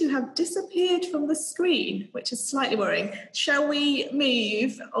seems to have disappeared from the screen, which is slightly worrying. Shall we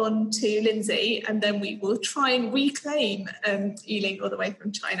move on to Lindsay, and then we will try and reclaim Yiling all the way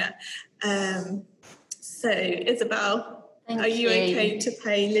from China. So Isabel, are you okay to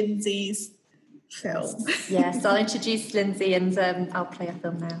play Lindsay's film? Yes, I'll introduce Lindsay, and I'll play a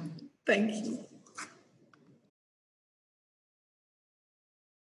film now. Thank you.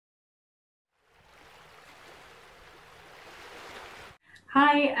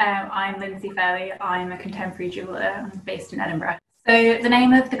 Hi, I'm Lindsay Fairley. I'm a contemporary jeweller. I'm based in Edinburgh. So the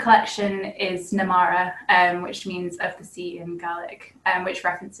name of the collection is Namara, which means of the sea in Gaelic, which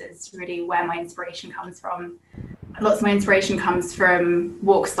references really where my inspiration comes from. Lots of my inspiration comes from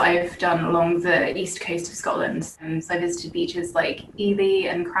walks that I've done along the east coast of Scotland. So I visited beaches like Ely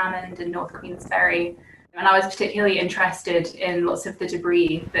and Cramond and North Queensferry. And I was particularly interested in lots of the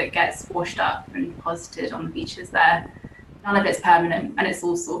debris that gets washed up and deposited on the beaches there. None of it's permanent, and it's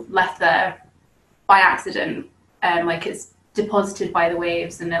all sort of left there by accident. Like it's deposited by the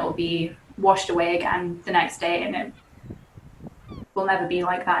waves, and it will be washed away again the next day, and it will never be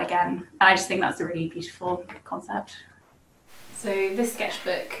like that again. And I just think that's a really beautiful concept. So this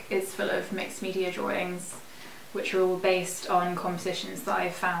sketchbook is full of mixed media drawings, which are all based on compositions that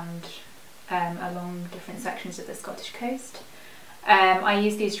I've found along different sections of the Scottish coast. I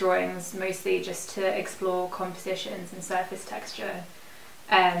use these drawings mostly just to explore compositions and surface texture,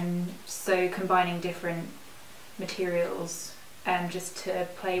 so combining different materials just to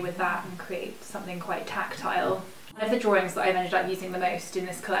play with that and create something quite tactile. One of the drawings that I've ended up using the most in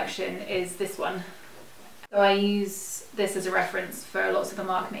this collection is this one. So I use this as a reference for lots of the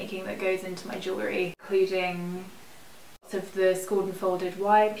mark making that goes into my jewellery, including lots of the scored and folded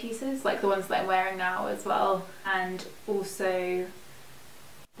wire pieces, like the ones that I'm wearing now as well, and also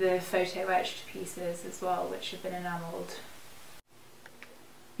the photo etched pieces as well, which have been enamelled.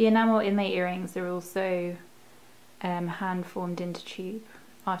 The enamel in my earrings are also hand formed into tube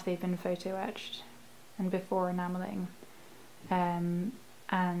after they've been photo etched and before enamelling,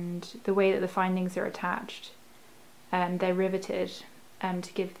 and the way that the findings are attached, they're riveted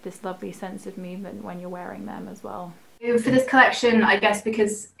to give this lovely sense of movement when you're wearing them as well. For this collection, I guess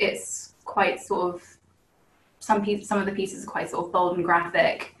because it's quite sort of, some of the pieces are quite sort of bold and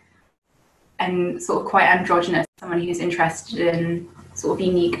graphic and sort of quite androgynous, someone who's interested in sort of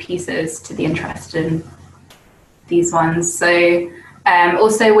unique pieces to be interested in these ones. So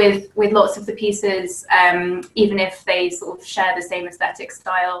also with lots of the pieces, even if they sort of share the same aesthetic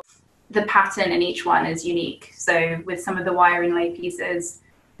style, the pattern in each one is unique. So with some of the wire inlay pieces,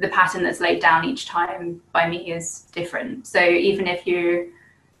 the pattern that's laid down each time by me is different. So even if you're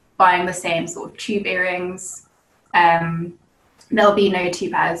buying the same sort of tube earrings, there'll be no two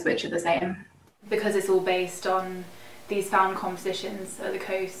pairs which are the same. Because it's all based on these found compositions at the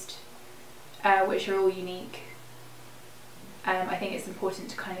coast, which are all unique. I think it's important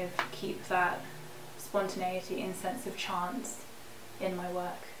to kind of keep that spontaneity and sense of chance in my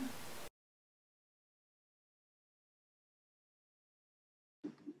work.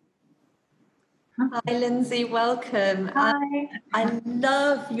 Hi Lindsay, welcome. Hi. I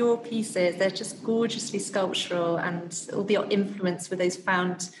love your pieces. They're just gorgeously sculptural, and all the influence with those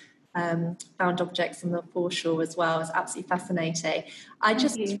found objects on the foreshore as well is absolutely fascinating. I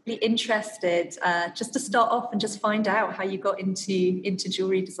just really interested just to start off and just find out how you got into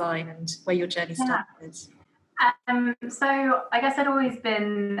jewellery design and where your journey started. So I guess I'd always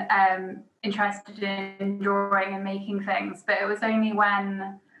been interested in drawing and making things, but it was only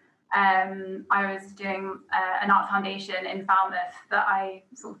when I was doing an art foundation in Falmouth that I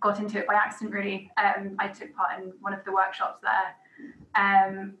sort of got into it by accident, really. I took part in one of the workshops there,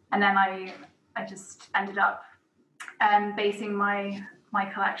 and then I just ended up basing my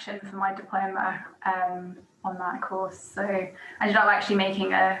collection for my diploma on that course. So I ended up actually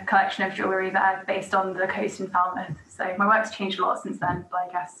making a collection of jewellery there based on the coast in Falmouth. So my work's changed a lot since then, but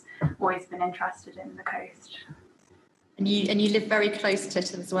I guess always been interested in the coast. And you live very close to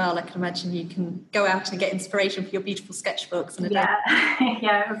it as well. I can imagine you can go out and get inspiration for your beautiful sketchbooks. Yeah,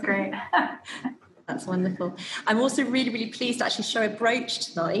 it was great. That's wonderful. I'm also really, really pleased to actually show a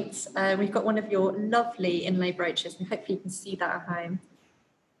brooch tonight. We've got one of your lovely inlay brooches, and hopefully you can see that at home.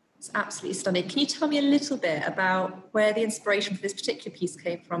 It's absolutely stunning. Can you tell me a little bit about where the inspiration for this particular piece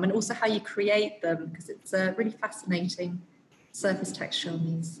came from, and also how you create them? Because it's a really fascinating surface texture on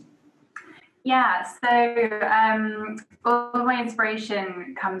these. Yeah, so all of my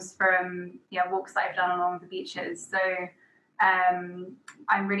inspiration comes from walks that I've done along the beaches. So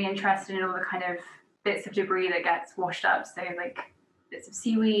I'm really interested in all the kind of bits of debris that gets washed up. So like bits of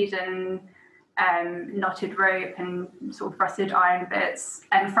seaweed and knotted rope and sort of rusted iron bits.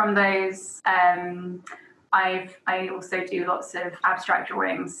 And from those, I also do lots of abstract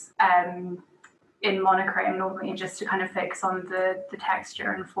drawings in monochrome normally, just to kind of focus on the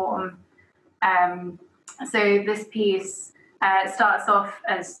texture and form. So this piece starts off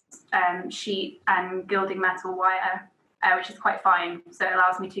as sheet and gilding metal wire, which is quite fine, so it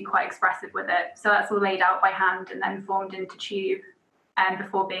allows me to be quite expressive with it. So that's all laid out by hand and then formed into tube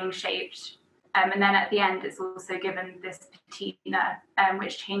before being shaped. And then at the end, it's also given this patina,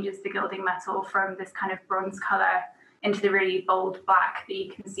 which changes the gilding metal from this kind of bronze colour into the really bold black that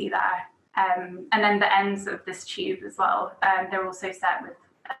you can see there. And then the ends of this tube as well, they're also set with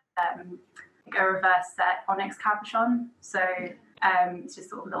a reverse set onyx cabochon. So it's just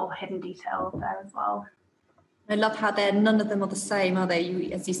sort of a little hidden detail there as well. I love how none of them are the same, are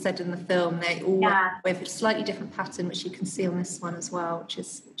they? As you said in the film, they all with a slightly different pattern, which you can see on this one as well, which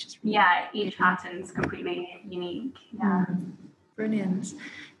is really each pattern's completely unique. Yeah. Brilliant.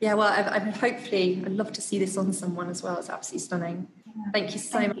 Yeah, well, I'd love to see this on someone as well. It's absolutely stunning. Yeah. Thank you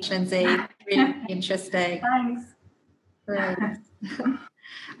so much, Lindsay. Really interesting. Thanks. Great.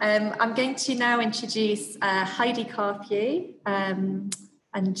 I'm going to now introduce Heidi Carthew, and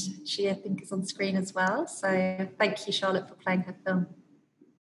she, I think, is on screen as well. So thank you, Charlotte, for playing her film.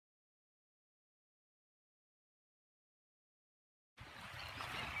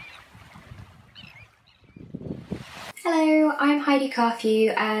 Hello, I'm Heidi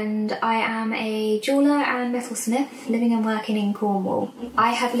Carthew and I am a jeweller and metalsmith living and working in Cornwall.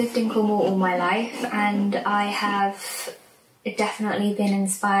 I have lived in Cornwall all my life and I have definitely been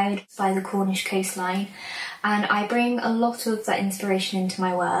inspired by the Cornish coastline, and I bring a lot of that inspiration into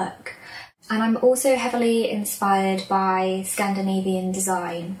my work. And I'm also heavily inspired by Scandinavian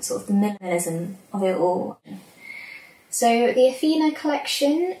design, sort of the minimalism of it all. So the Athena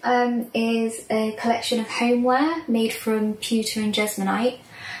collection is a collection of homeware made from pewter and jesmonite,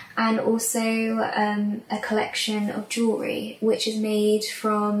 and also a collection of jewellery which is made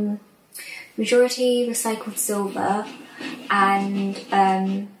from majority recycled silver and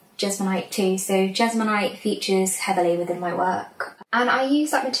jesmonite too. So jesmonite features heavily within my work. And I use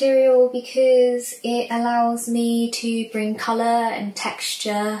that material because it allows me to bring colour and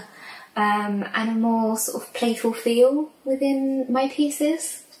texture and a more sort of playful feel within my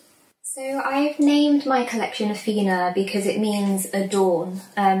pieces. So I've named my collection Athena because it means adorn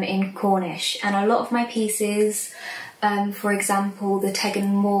in Cornish, and a lot of my pieces, for example the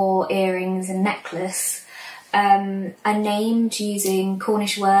Tegan Moor earrings and necklace, are named using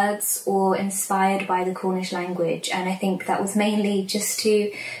Cornish words or inspired by the Cornish language, and I think that was mainly just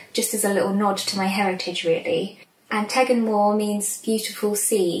as a little nod to my heritage, really. And Tegan Moor means beautiful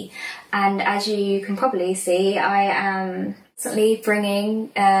sea, and as you can probably see, I am constantly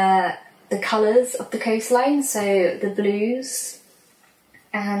bringing the colours of the coastline, so the blues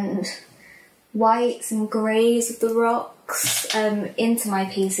and whites and greys of the rocks into my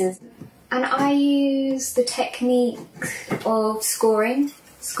pieces. And I use the technique of scoring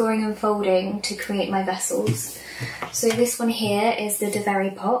scoring and folding to create my vessels. So this one here is the De Very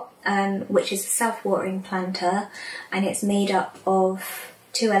pot, which is a self-watering planter, and it's made up of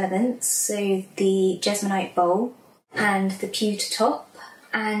 2 elements, so the Jesmonite bowl and the pewter top,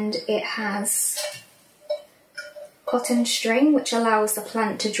 and it has cotton string which allows the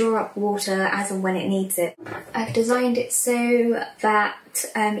plant to draw up water as and when it needs it. I've designed it so that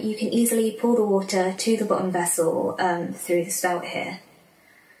you can easily pour the water to the bottom vessel through the spout here.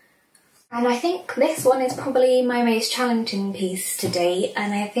 And I think this one is probably my most challenging piece to date,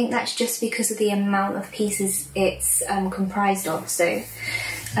 and I think that's just because of the amount of pieces it's comprised of. So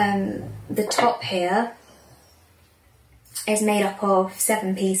the top here is made up of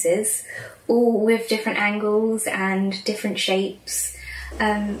 7 pieces, all with different angles and different shapes.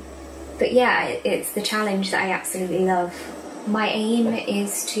 But yeah, it's the challenge that I absolutely love. My aim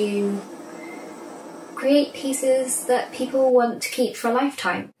is to create pieces that people want to keep for a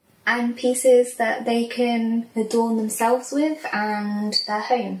lifetime, and pieces that they can adorn themselves with and their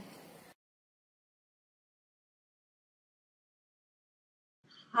home.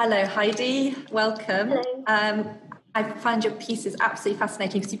 Hello Heidi, welcome. Hello. I find your pieces absolutely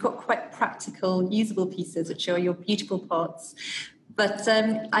fascinating because you've got quite practical, usable pieces, which are your beautiful pots. But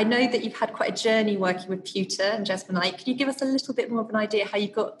I know that you've had quite a journey working with pewter and jesmonite. Can you give us a little bit more of an idea how you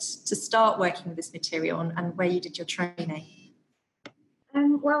got to start working with this material and where you did your training?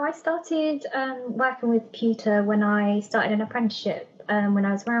 Well, I started working with pewter when I started an apprenticeship when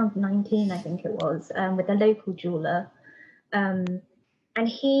I was around 19, I think it was, with a local jeweller. And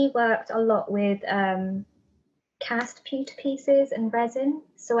he worked a lot with cast pewter pieces and resin.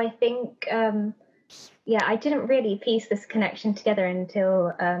 So I think, yeah, I didn't really piece this connection together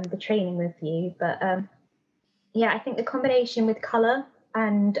until the training with you. But yeah, I think the combination with colour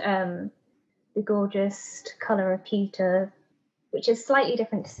and the gorgeous colour of pewter, which is slightly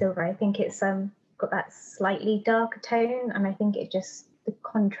different to silver. I think it's got that slightly darker tone, and I think it just, the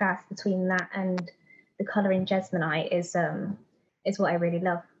contrast between that and the colour in jesmonite is what I really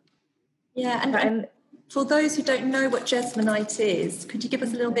love. Yeah, and for those who don't know what jesmonite is, could you give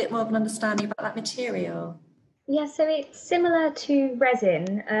us a little bit more of an understanding about that material? Yeah, so it's similar to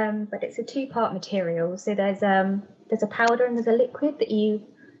resin, but it's a 2-part material. So there's a powder and there's a liquid that you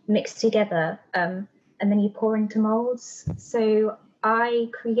mix together, and then you pour into moulds. So I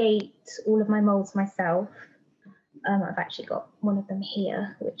create all of my moulds myself. I've actually got one of them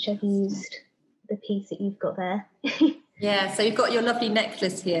here, which I've used the piece that you've got there. Yeah, so you've got your lovely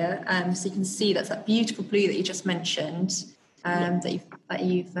necklace here, so you can see that's that beautiful blue that you just mentioned, that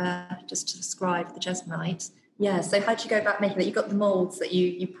you've just described, the jesmonite. Yeah, so how do you go about making that? You've got the moulds that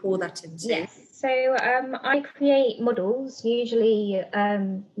you pour that into. Yes, so I create models, usually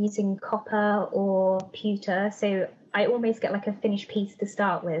using copper or pewter, so I almost get like a finished piece to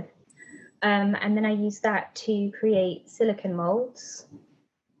start with. And then I use that to create silicone moulds.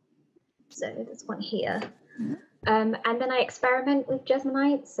 So there's one here. And then I experiment with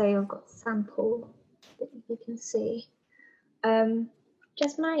jesmonite. So I've got a sample that you can see.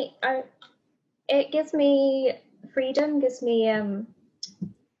 Jesmonite, it gives me freedom,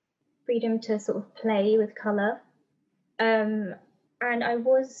 freedom to sort of play with colour. And I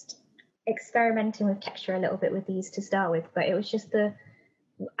was experimenting with texture a little bit with these to start with, but it was just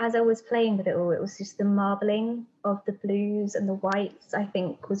as I was playing with it all, it was just the marbling of the blues and the whites, I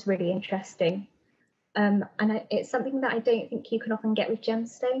think, was really interesting. And it's something that I don't think you can often get with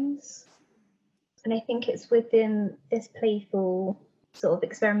gemstones. And I think it's within this playful sort of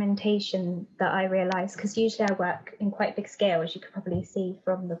experimentation that I realised, because usually I work in quite big scale, as you could probably see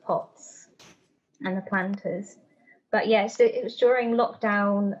from the pots and the planters. But yeah, so it was during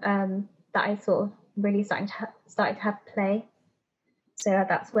lockdown that I sort of really started to have play. So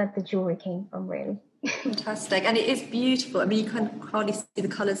that's where the jewellery came from, really. Fantastic, and it is beautiful. I mean, you can hardly see the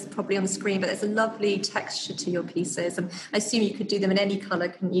colours probably on the screen, but there's a lovely texture to your pieces, and I assume you could do them in any colour,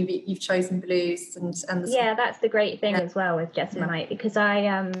 couldn't you? You've chosen blues and yeah, that's the great thing as well with jesmonite, because I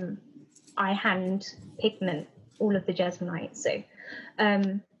hand pigment all of the jesmonite, so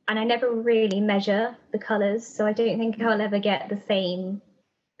and I never really measure the colours, so I don't think I'll ever get the same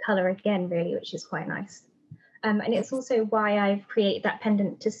colour again, really, which is quite nice. And it's also why I've created that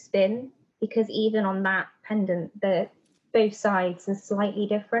pendant to spin, because even on that pendant, both sides are slightly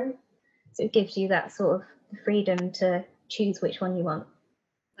different. So it gives you that sort of freedom to choose which one you want.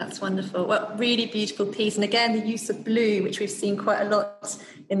 That's wonderful. Well, really beautiful piece. And again, the use of blue, which we've seen quite a lot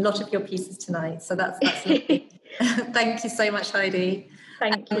in a lot of your pieces tonight. So that's lovely. Thank you so much, Heidi.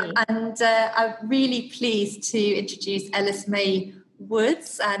 Thank you. And I'm really pleased to introduce Ellis May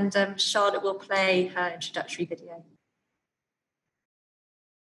Woods, and Charlotte will play her introductory video.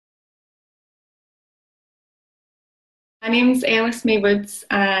 My name's Ellis May Woods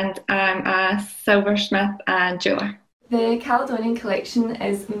and I'm a silversmith and jeweller. The Caledonian collection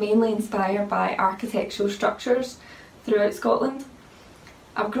is mainly inspired by architectural structures throughout Scotland.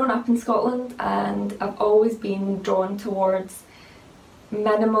 I've grown up in Scotland and I've always been drawn towards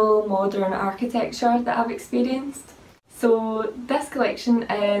minimal modern architecture that I've experienced. So this collection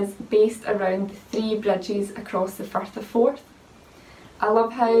is based around the 3 bridges across the Firth of Forth. I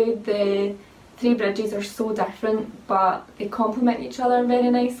love how the 3 bridges are so different but they complement each other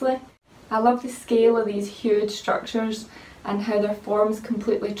very nicely. I love the scale of these huge structures and how their forms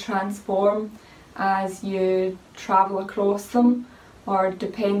completely transform as you travel across them or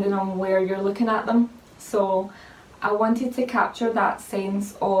depending on where you're looking at them. So I wanted to capture that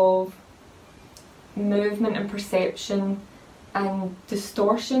sense of movement and perception and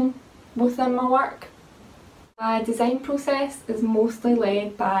distortion within my work. My design process is mostly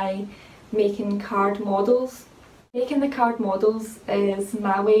led by making card models. Making the card models is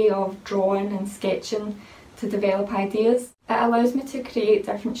my way of drawing and sketching to develop ideas. It allows me to create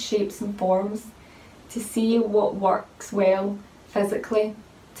different shapes and forms, to see what works well physically,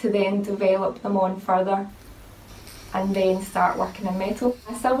 to then develop them on further and then start working in metal.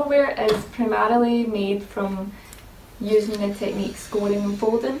 My silverware is primarily made from using the technique scoring and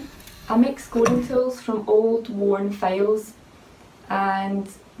folding. I make scoring tools from old worn files and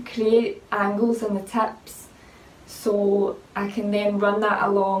create angles in the tips so I can then run that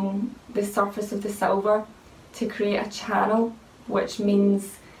along the surface of the silver to create a channel, which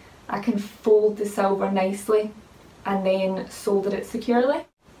means I can fold the silver nicely and then solder it securely.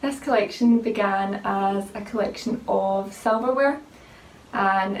 This collection began as a collection of silverware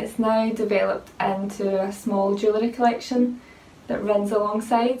and it's now developed into a small jewellery collection that runs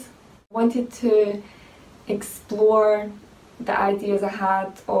alongside. I wanted to explore the ideas I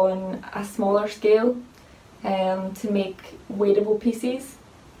had on a smaller scale to make wearable pieces.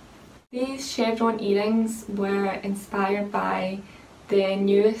 These chevron earrings were inspired by the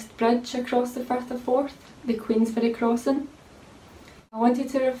newest bridge across the Firth of Forth, the Queensferry crossing. I wanted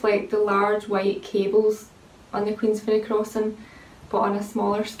to reflect the large white cables on the Queensferry crossing but on a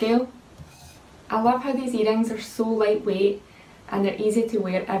smaller scale. I love how these earrings are so lightweight and they're easy to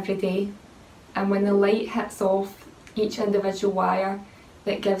wear every day, and when the light hits off each individual wire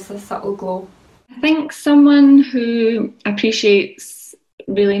that gives a subtle glow. I think someone who appreciates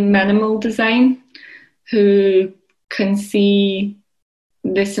really minimal design, who can see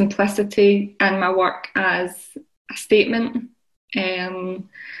the simplicity in my work as a statement, and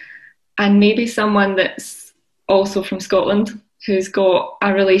maybe someone that's also from Scotland who's got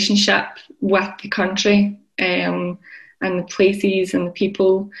a relationship with the country and the places and the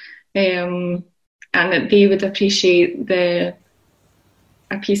people, and that they would appreciate a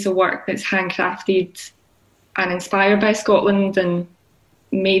piece of work that's handcrafted and inspired by Scotland and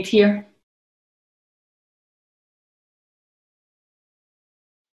made here.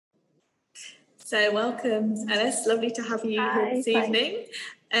 So welcome, Ellis. Lovely to have you here this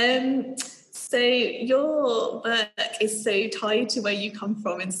evening. So your work is so tied to where you come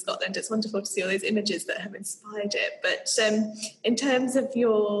from in Scotland. It's wonderful to see all those images that have inspired it. But in terms of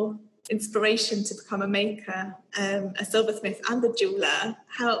your inspiration to become a maker, a silversmith and a jeweller,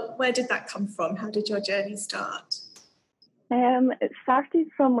 where did that come from? How did your journey start? It started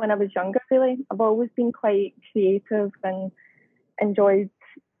from when I was younger, really. I've always been quite creative and enjoyed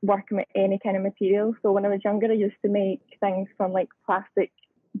working with any kind of material. So when I was younger, I used to make things from like plastic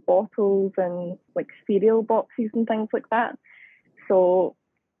bottles and like cereal boxes and things like that. So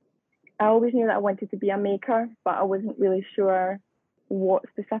I always knew that I wanted to be a maker, but I wasn't really sure what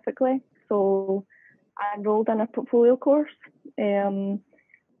specifically. So I enrolled in a portfolio course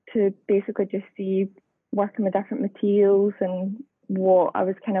to basically just see working with different materials and what I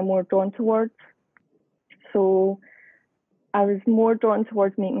was kind of more drawn towards. So I was more drawn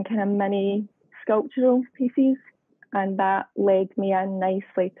towards making kind of mini sculptural pieces, and that led me in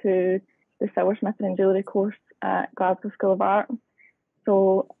nicely to the silversmithing and jewellery course at Glasgow School of Art.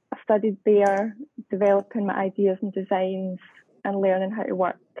 So I studied there, developing my ideas and designs and learning how to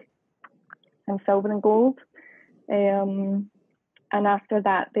work in silver and gold. And after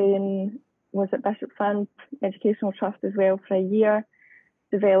that then was at Bishop's End Educational Trust as well for a year,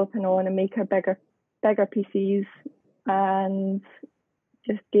 developing on and making bigger pieces and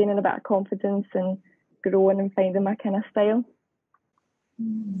just gaining a bit of confidence and growing and finding my kind of style.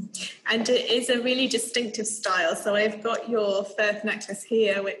 And it is a really distinctive style. So I've got your Firth necklace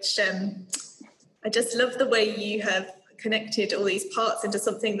here, which I just love the way you have connected all these parts into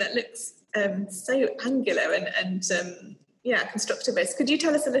something that looks so angular and constructivist. Could you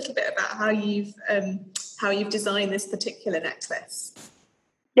tell us a little bit about how you've designed this particular necklace?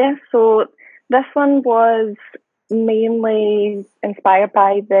 Yeah, so this one was mainly inspired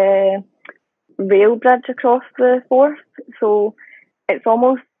by the rail bridge across the Forth. So it's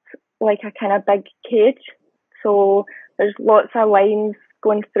almost like a kind of big cage. So there's lots of lines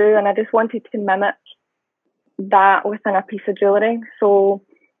going through, and I just wanted to mimic that within a piece of jewellery. So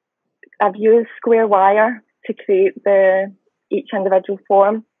I've used square wire to create each individual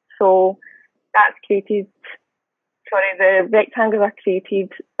form. So that's created, the rectangles are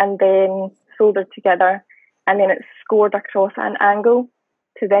created and then soldered together, and then it's scored across at an angle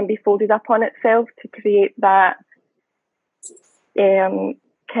to then be folded up on itself to create that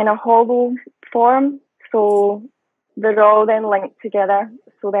kind of hollow form. So they're all then linked together.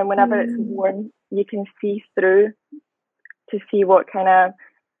 So then whenever it's worn, you can see through to see what kind of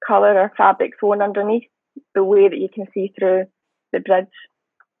colour or fabric's worn underneath, the way that you can see through the bridge.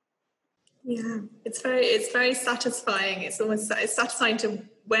 Yeah, it's very satisfying. It's satisfying to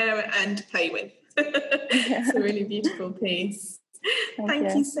wear and play with. It's a really beautiful piece.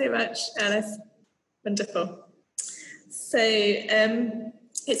 Thank you so much, Alice. Wonderful. So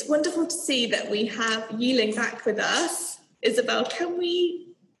it's wonderful to see that we have Yiling back with us. Isabel, can we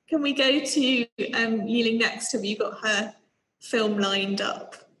go to Yiling next? Have you got her film lined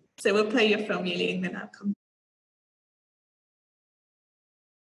up? So we'll play your film, Yiling, then I'll come.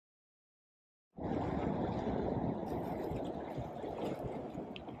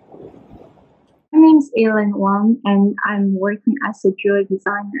 My name is Ellen Wang, and I'm working as a jewelry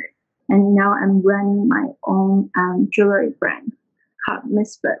designer. And now I'm running my own jewelry brand called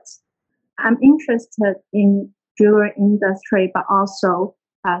Misfits. I'm interested in jewelry industry, but also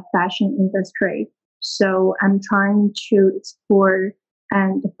fashion industry. So I'm trying to explore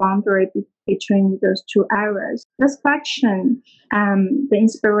the boundary between those two areas. This collection, the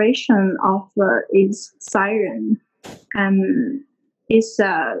inspiration of is Siren. Who is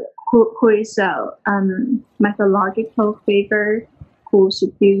a mythological figure who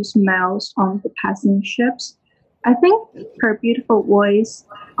seduces males on the passing ships. I think her beautiful voice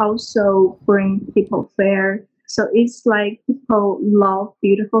also brings people there. So it's like people love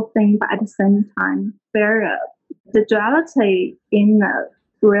beautiful things, but at the same time, the duality in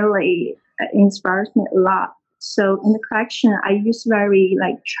really inspires me a lot. So in the collection, I use very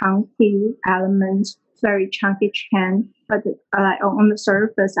chunky elements, very chunky chain, but on the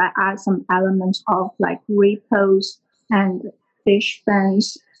surface, I add some elements of ripples and fish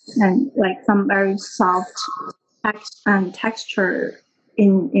fins and some very soft texture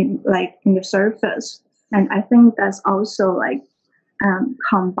in the surface. And I think that's also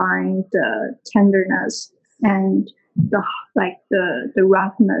combine the tenderness and the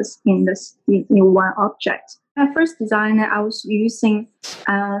roughness in one object. When I first designed it, I was using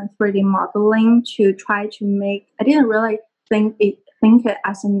 3D modeling to try to make. I didn't really think it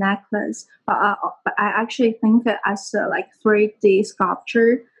as a necklace, but I actually think it as a 3D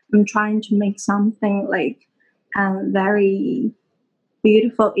sculpture. I'm trying to make something very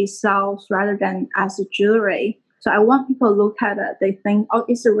beautiful itself rather than as a jewelry. So I want people to look at it. They think, oh,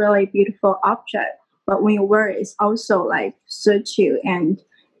 it's a really beautiful object. But when you wear it, it's also suits you and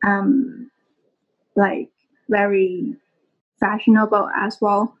very fashionable as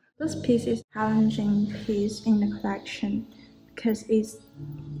well. This piece is a challenging piece in the collection because it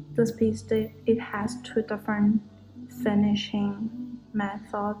has two different finishing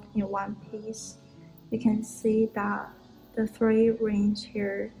methods in one piece. You can see that the 3 rings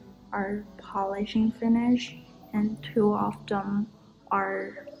here are polishing finish and 2 of them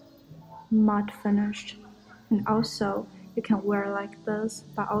are matte finished. And also you can wear like this,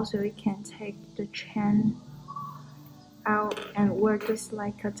 but also you can take the chain out and wear just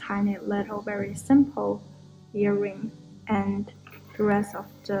like a tiny little very simple earring, and the rest of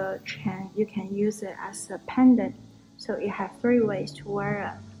the chain you can use it as a pendant. So you have 3 ways to wear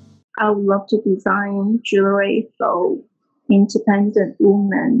it. I would love to design jewelry for independent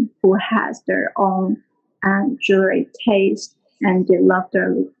women who has their own jewelry taste and they love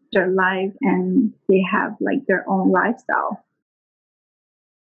their life and they have their own lifestyle.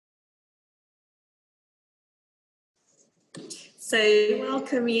 So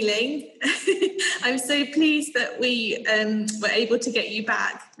welcome, Yiling. I'm so pleased that we were able to get you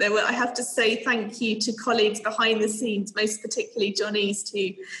back. I have to say thank you to colleagues behind the scenes, most particularly Johnny's, who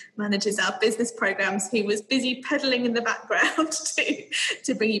manages our business programs, who was busy pedaling in the background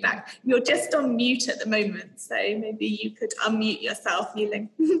to bring you back. You're just on mute at the moment, so maybe you could unmute yourself, Yiling.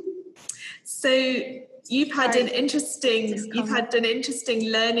 So you've had an interesting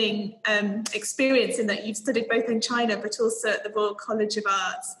learning experience in that you've studied both in China but also at the Royal College of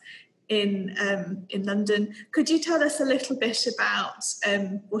Arts in London. Could you tell us a little bit about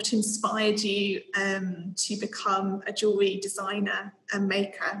what inspired you to become a jewellery designer and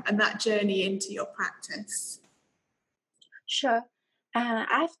maker, and that journey into your practice? Sure.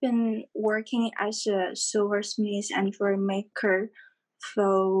 I've been working as a silversmith and jewelry maker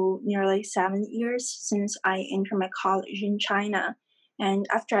for nearly 7 years since I entered my college in China. And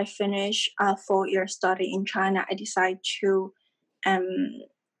after I finished a 4-year study in China, I decided to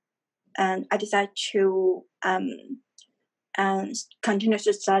continue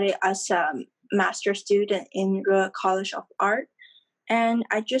to study as a master student in Royal College of Art. And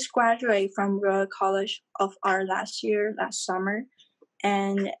I just graduated from Royal College of Art last summer.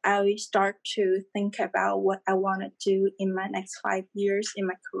 And I start to think about what I want to do in my next 5 years in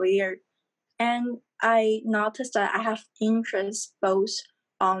my career. And I noticed that I have interest both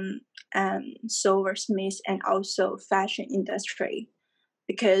on silversmiths and also fashion industry,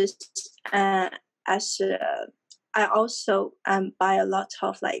 because I also buy a lot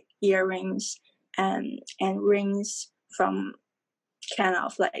of like earrings and rings from kind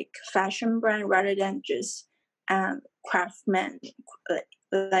of like fashion brand rather than just craftsmen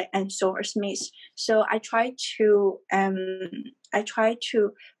like and silversmiths. So I try to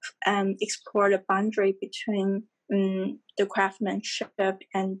explore the boundary between the craftsmanship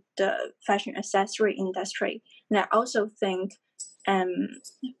and the fashion accessory industry. And I also think the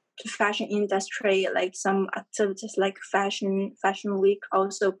fashion industry, like some activities like fashion week,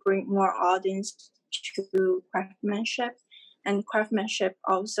 also bring more audience to craftsmanship, and craftsmanship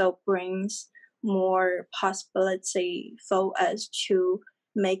also brings more possibility for us to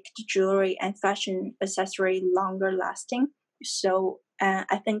make the jewelry and fashion accessory longer lasting. So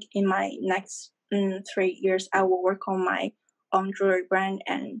I think in my next 3 years, I will work on my own jewelry brand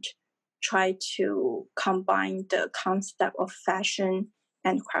and try to combine the concept of fashion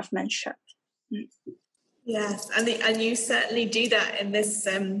and craftsmanship. Yes, and you certainly do that in this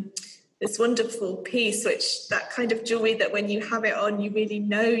this wonderful piece, which that kind of jewelry that when you have it on, you really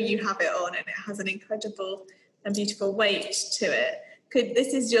know you have it on, and it has an incredible and beautiful weight to it.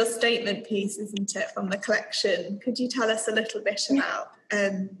 This is your statement piece, isn't it, from the collection? Could you tell us a little bit about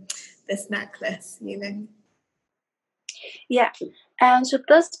this necklace, Yiling? Yeah, and so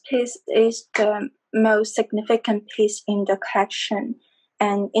this piece is the most significant piece in the collection.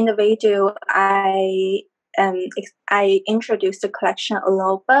 And in the video, I introduced the collection a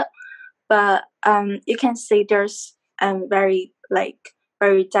little bit, but you can see there's very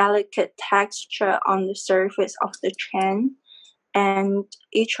delicate texture on the surface of the chain, and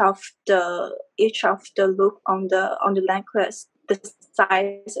each of the loop on the necklace, the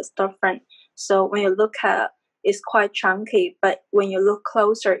size is different. So when you look at it, it's quite chunky, but when you look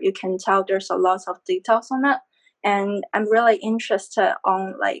closer, you can tell there's a lot of details on it. And I'm really interested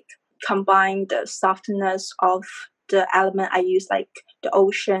on like combine the softness of the element I use, like the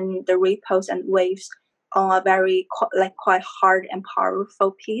ocean, the ripples and waves, on a very quite hard and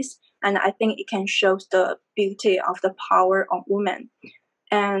powerful piece. And I think it can show the beauty of the power of women.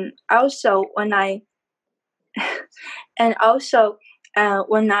 And also when I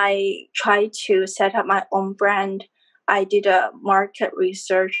try to set up my own brand, I did a market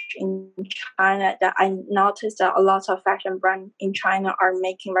research in China that I noticed that a lot of fashion brands in China are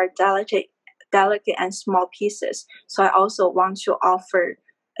making very delicate and small pieces. So I also want to offer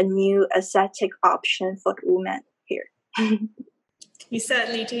a new aesthetic option for the women here. You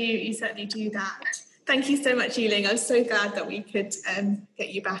certainly do. You certainly do that. Thank you so much, Yiling. I'm so glad that we could get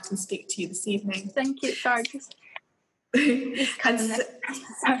you back and speak to you this evening. Thank you. Sorry,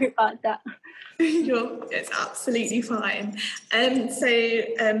 sorry about that. It's absolutely fine. So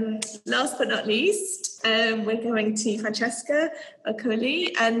last but not least, we're going to Francesca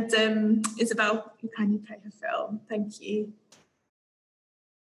Ocoli and Isabel, who kindly play her film. Thank you.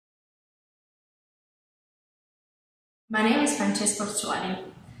 My name is Francesca Ocoli.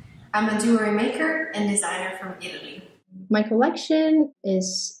 I'm a jewelry maker and designer from Italy. My collection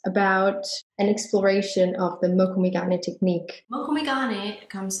is about an exploration of the mokumigane technique. Mokumigane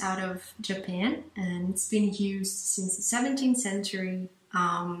comes out of Japan, and it's been used since the 17th century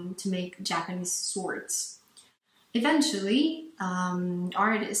to make Japanese swords. Eventually,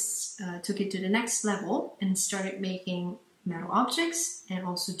 artists took it to the next level and started making metal objects and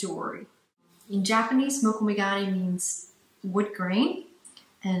also jewelry. In Japanese, mokumigane means wood grain,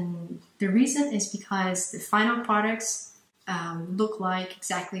 and the reason is because the final products look like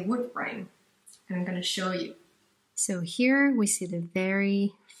exactly wood grain, and I'm going to show you. So here we see the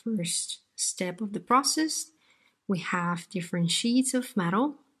very first step of the process, we have different sheets of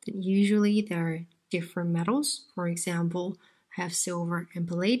metal that usually there are different metals. For example, I have silver and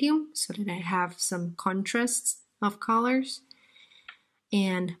palladium so that I have some contrasts of colors.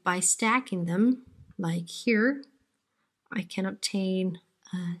 And by stacking them, like here, I can obtain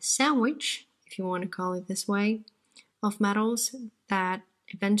a sandwich, if you want to call it this way, of metals that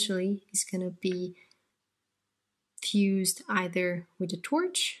eventually is going to be fused either with a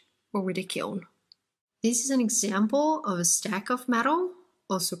torch or with a kiln. This is an example of a stack of metal,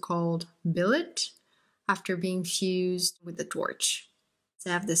 also called billet, after being fused with the torch. To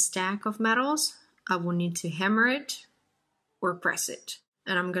have the stack of metals, I will need to hammer it or press it.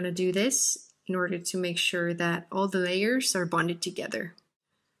 And I'm going to do this in order to make sure that all the layers are bonded together.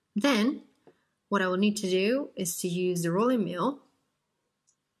 Then, what I will need to do is to use the rolling mill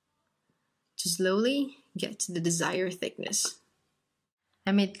to slowly get to the desired thickness.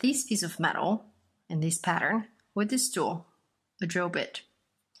 I made this piece of metal in this pattern with this tool, a drill bit.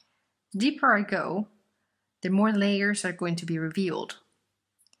 The deeper I go, the more layers are going to be revealed.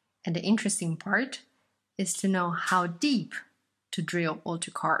 And the interesting part is to know how deep to drill or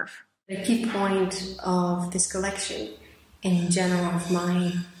to carve. The key point of this collection, and in general of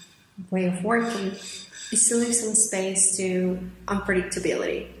my way of working, is to leave some space to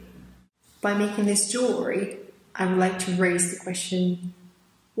unpredictability. By making this jewelry, I would like to raise the question,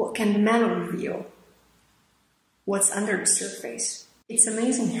 what can the metal reveal? What's under the surface? It's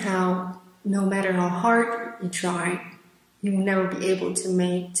amazing how, no matter how hard you try, you will never be able to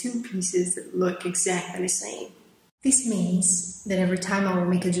make two pieces that look exactly the same. This means that every time I will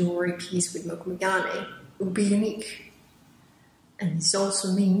make a jewelry piece with mokumigane, it will be unique. And this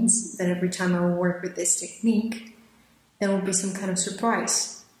also means that every time I will work with this technique, there will be some kind of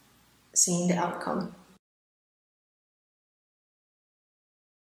surprise, seeing the outcome.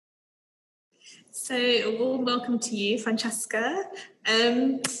 So a warm welcome to you, Francesca.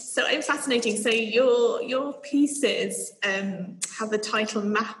 So it's fascinating. So your pieces have the title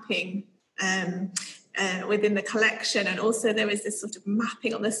mapping within the collection, and also there is this sort of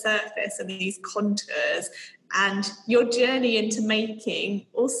mapping on the surface and these contours. And your journey into making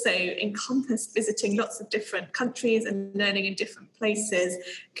also encompassed visiting lots of different countries and learning in different places.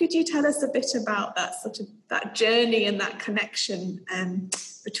 Could you tell us a bit about that journey and that connection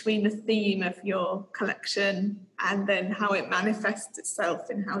between the theme of your collection and then how it manifests itself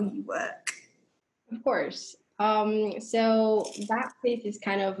in how you work? Of course. So that piece is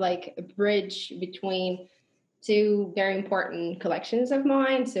kind of like a bridge between two very important collections of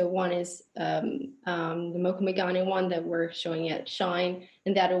mine. So one is the mokumigane one that we're showing at Shine,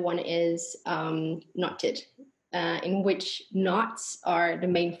 and the other one is knotted, in which knots are the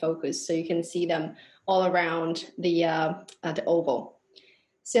main focus. So you can see them all around the oval.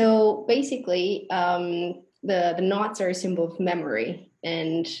 So basically, the knots are a symbol of memory,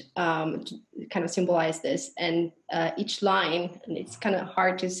 and to kind of symbolize this. And each line, and it's kind of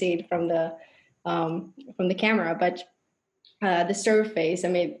hard to see it from the camera, but the surface I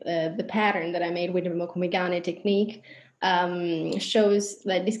made, the pattern that I made with the mokumigane technique shows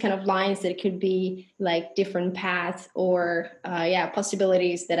like these kind of lines that could be like different paths or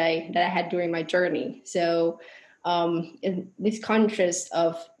possibilities that I had during my journey. So this contrast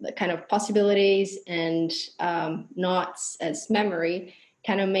of the kind of possibilities and knots as memory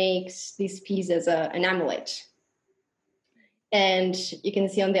kind of makes this piece as an amulet. And you can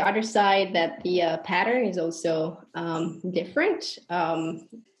see on the other side that the pattern is also different.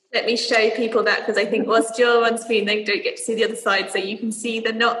 Let me show people that, because I think whilst you're on screen, they don't get to see the other side. So you can see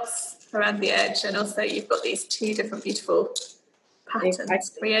the knots around the edge, and also you've got these two different beautiful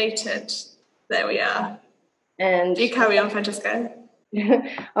patterns created. There we are. And you carry on, Francesca.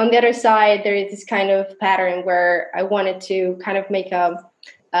 On the other side, there is this kind of pattern where I wanted to kind of make a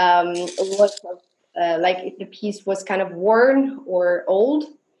look of like if the piece was kind of worn or old,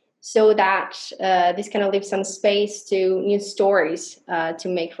 so that this kind of leaves some space to new stories to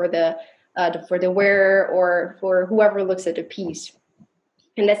make for the wearer or for whoever looks at the piece.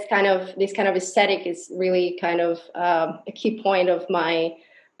 And this kind of aesthetic is really kind of a key point of my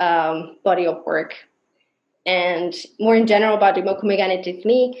body of work. And more in general about the mokumigane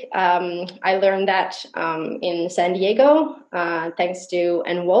technique, I learned that in San Diego, thanks to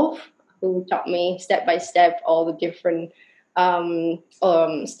Ann Wolf, who taught me step by step all the different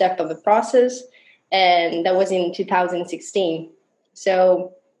steps of the process, and that was in 2016.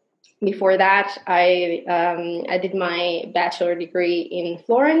 So before that, I did my bachelor degree in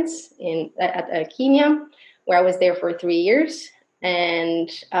Florence at Keim, where I was there for 3 years. And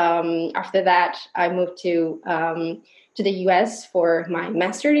after that, I moved to the US for my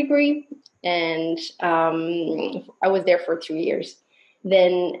master degree. and I was there for 2 years.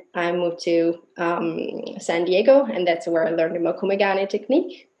 Then I moved to San Diego, and that's where I learned the mokumegane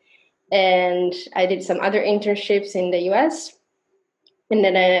technique. And I did some other internships in the US. And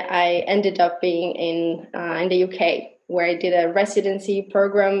then I ended up being in the UK, where I did a residency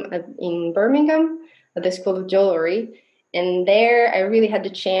program in Birmingham at the School of Jewellery. And there I really had the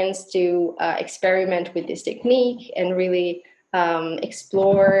chance to experiment with this technique and really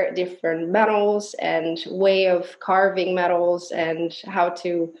explore different metals and way of carving metals and how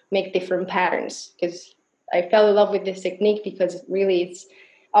to make different patterns. Because I fell in love with this technique because really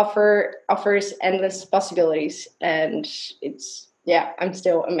offers endless possibilities, and I'm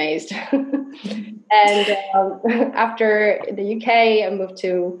still amazed. And after the UK, I moved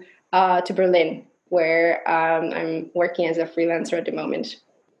to Berlin, where I'm working as a freelancer at the moment.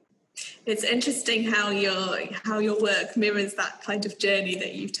 It's interesting how your work mirrors that kind of journey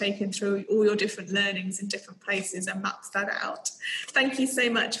that you've taken through all your different learnings in different places and maps that out. Thank you so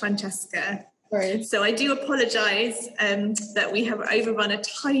much, Francesca. Right. So I do apologise that we have overrun a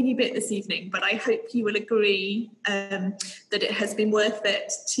tiny bit this evening, but I hope you will agree that it has been worth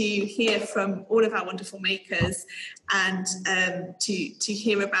it to hear from all of our wonderful makers and to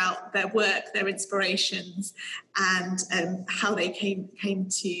hear about their work, their inspirations, and how they came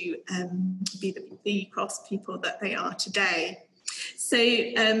to be the crafts people that they are today. So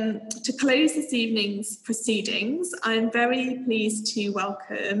to close this evening's proceedings, I'm very pleased to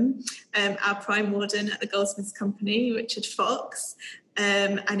welcome our Prime Warden at the Goldsmiths Company, Richard Fox,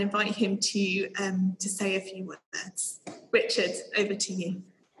 and invite him to say a few words. Richard, over to you.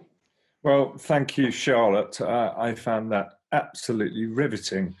 Well, thank you, Charlotte. I found that absolutely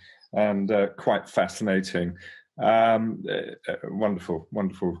riveting and quite fascinating. Wonderful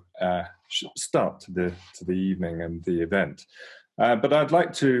start to the evening and the event. But I'd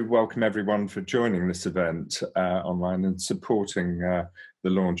like to welcome everyone for joining this event online and supporting the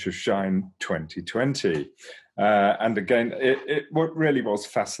launch of Shine 2020. And again, it really was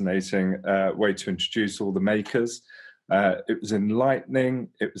fascinating way to introduce all the makers. It was enlightening,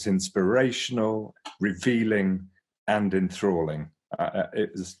 it was inspirational, revealing, and enthralling.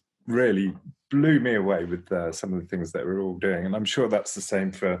 It was really blew me away with some of the things that we're all doing. And I'm sure that's the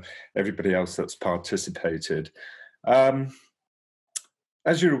same for everybody else that's participated.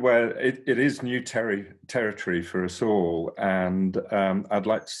 As you're aware, it is new territory for us all, and I'd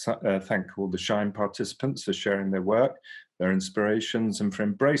like to thank all the Shine participants for sharing their work, their inspirations, and for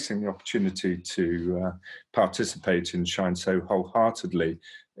embracing the opportunity to participate in Shine so wholeheartedly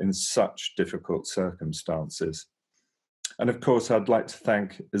in such difficult circumstances. And of course, I'd like to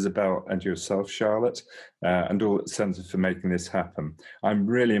thank Isabel and yourself, Charlotte, and all at the Centre for making this happen. I'm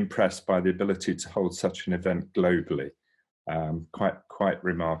really impressed by the ability to hold such an event globally. Quite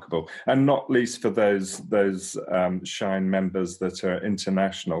remarkable, and not least for those Shine members that are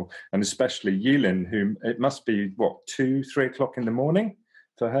international, and especially Yilin, whom it must be what 2-3 o'clock in the morning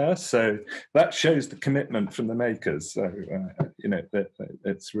for her. So that shows the commitment from the makers. So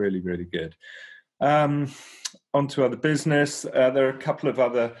it's really good. On to other business. There are a couple of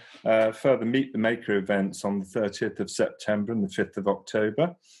other further Meet the Maker events on the 30th of September and the 5th of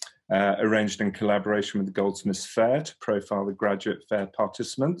October. Arranged in collaboration with the Goldsmiths Fair to profile the graduate fair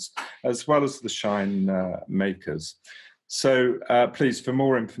participants, as well as the Shine makers. So please, for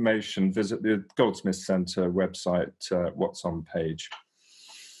more information, visit the Goldsmiths Centre website, What's On page.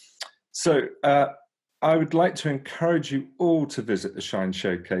 So I would like to encourage you all to visit the Shine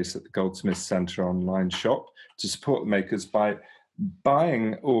Showcase at the Goldsmiths Centre online shop to support the makers by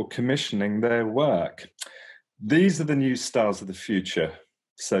buying or commissioning their work. These are the new stars of the future.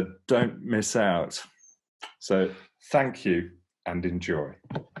 So don't miss out. So thank you and enjoy.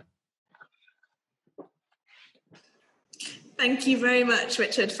 Thank you very much,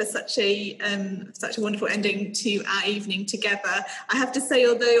 Richard, for such a wonderful ending to our evening together. I have to say,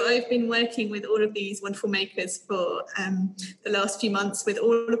 although I've been working with all of these wonderful makers for the last few months with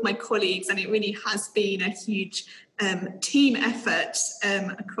all of my colleagues, and it really has been a huge team effort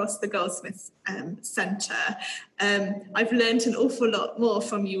across the Goldsmiths Centre. I've learned an awful lot more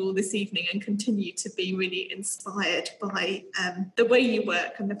from you all this evening and continue to be really inspired by the way you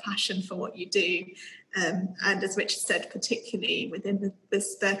work and the passion for what you do. And as Richard said, particularly within the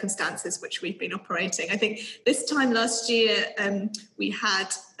circumstances which we've been operating. I think this time last year we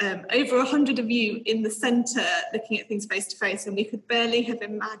had over 100 of you in the centre looking at things face to face, and we could barely have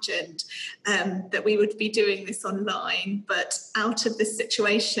imagined that we would be doing this online. But out of this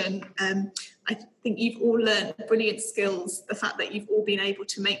situation, I think you've all learned brilliant skills. The fact that you've all been able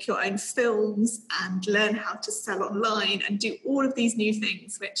to make your own films and learn how to sell online and do all of these new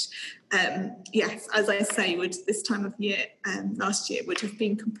things, which, yes, as I say, would this time of year last year would have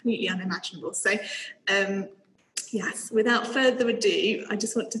been completely unimaginable. So, yes, without further ado, I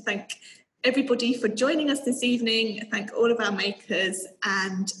just want to thank everybody for joining us this evening. Thank all of our makers,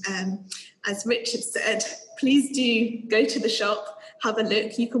 and as Richard said, please do go to the shop, have a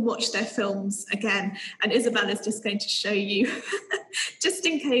look. You can watch their films again, and Isabel is just going to show you, just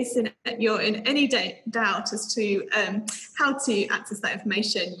in case you're in any doubt as to how to access that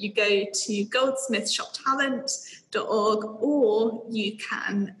information. You go to goldsmithshoptalent.org, or you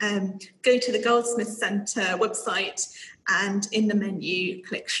can go to the Goldsmiths Centre website, and in the menu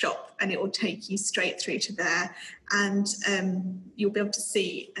click shop, and it will take you straight through to there, and you'll be able to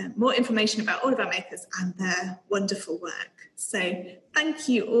see more information about all of our makers and their wonderful work. So thank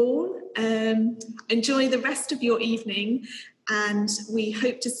you all. Enjoy the rest of your evening, and we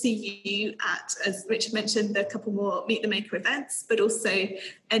hope to see you at, as Richard mentioned, a couple more Meet the Maker events, but also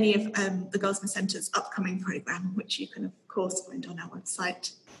any of the Goldsmiths Centre's upcoming programme, which you can of course find on our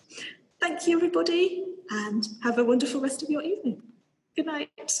website. Thank you, everybody, and have a wonderful rest of your evening. Good night.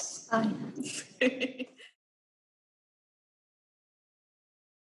 Bye.